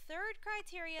 2. The third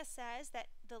criteria says that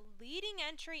the leading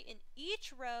entry in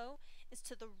each row is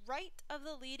to the right of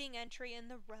the leading entry in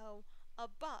the row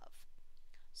above.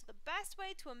 So the best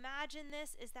way to imagine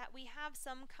this is that we have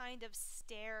some kind of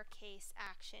staircase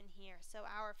action here. So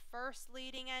our first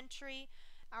leading entry,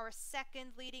 our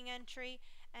second leading entry,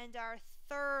 and our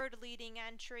third leading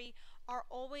entry are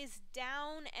always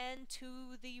down and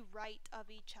to the right of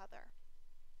each other.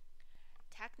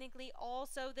 Technically,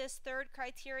 also, this third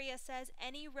criteria says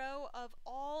any row of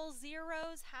all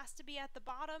 0s has to be at the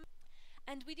bottom,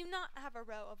 And we do not have a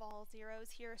row of all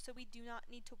zeros here, so we do not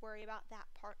need to worry about that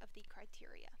part of the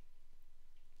criteria.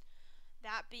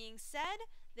 That being said,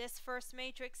 this first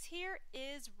matrix here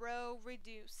is row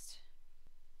reduced.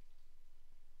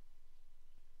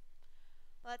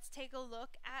 Let's take a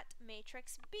look at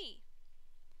matrix B.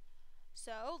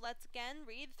 So let's again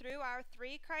read through our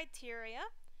three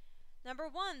criteria. Number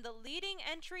 1, the leading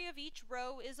entry of each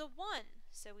row is a 1.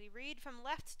 So we read from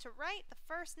left to right. The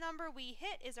first number we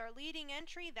hit is our leading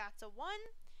entry, that's a 1.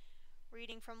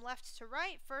 Reading from left to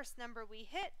right, first number we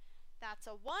hit, that's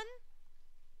a 1.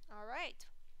 All right,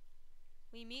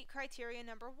 we meet criteria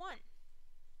number 1.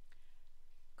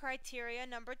 Criteria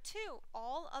number 2,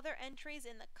 all other entries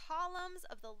in the columns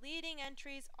of the leading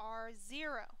entries are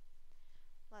 0.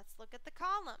 Let's look at the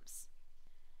columns.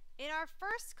 In our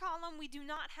first column, we do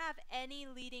not have any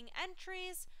leading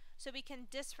entries, so we can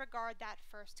disregard that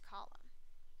first column.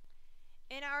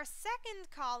 In our second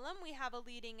column, we have a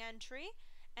leading entry,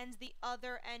 and the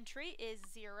other entry is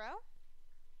 0.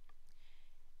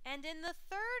 And in the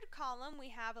third column, we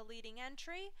have a leading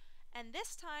entry, and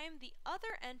this time the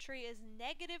other entry is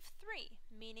 -3,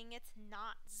 meaning it's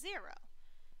not 0.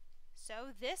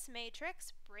 So this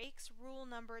matrix breaks rule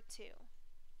number 2,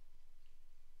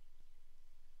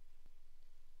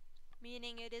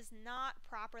 meaning it is not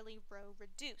properly row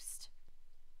reduced.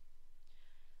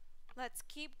 Let's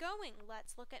keep going.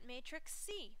 Let's look at matrix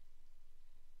C.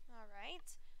 All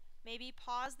right. Maybe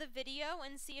pause the video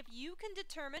and see if you can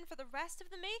determine for the rest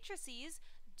of the matrices,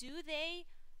 do they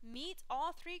meet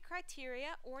all three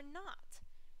criteria or not?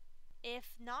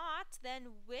 If not,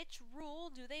 then which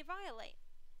rule do they violate?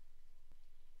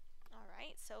 All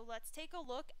right, so let's take a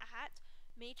look at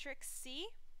matrix C.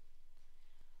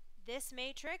 This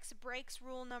matrix breaks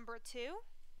rule number 2.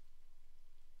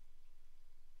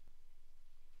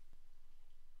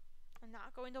 I'm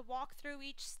not going to walk through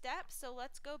each step, so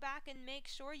let's go back and make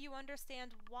sure you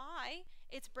understand why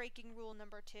it's breaking rule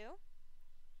number 2.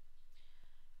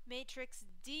 Matrix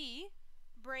D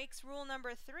breaks rule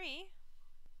number 3.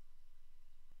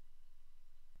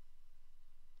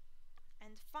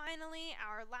 And finally,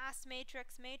 our last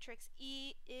matrix, matrix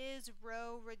E, is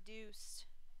row reduced.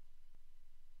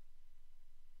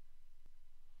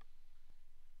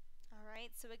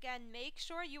 Alright, so again, make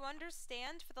sure you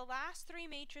understand for the last three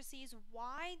matrices,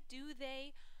 why do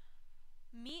they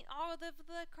meet all of the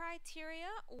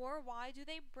criteria, or why do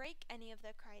they break any of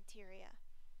the criteria?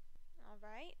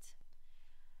 Alright,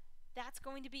 that's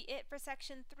going to be it for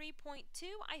section 3.2.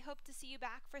 I hope to see you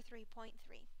back for 3.3.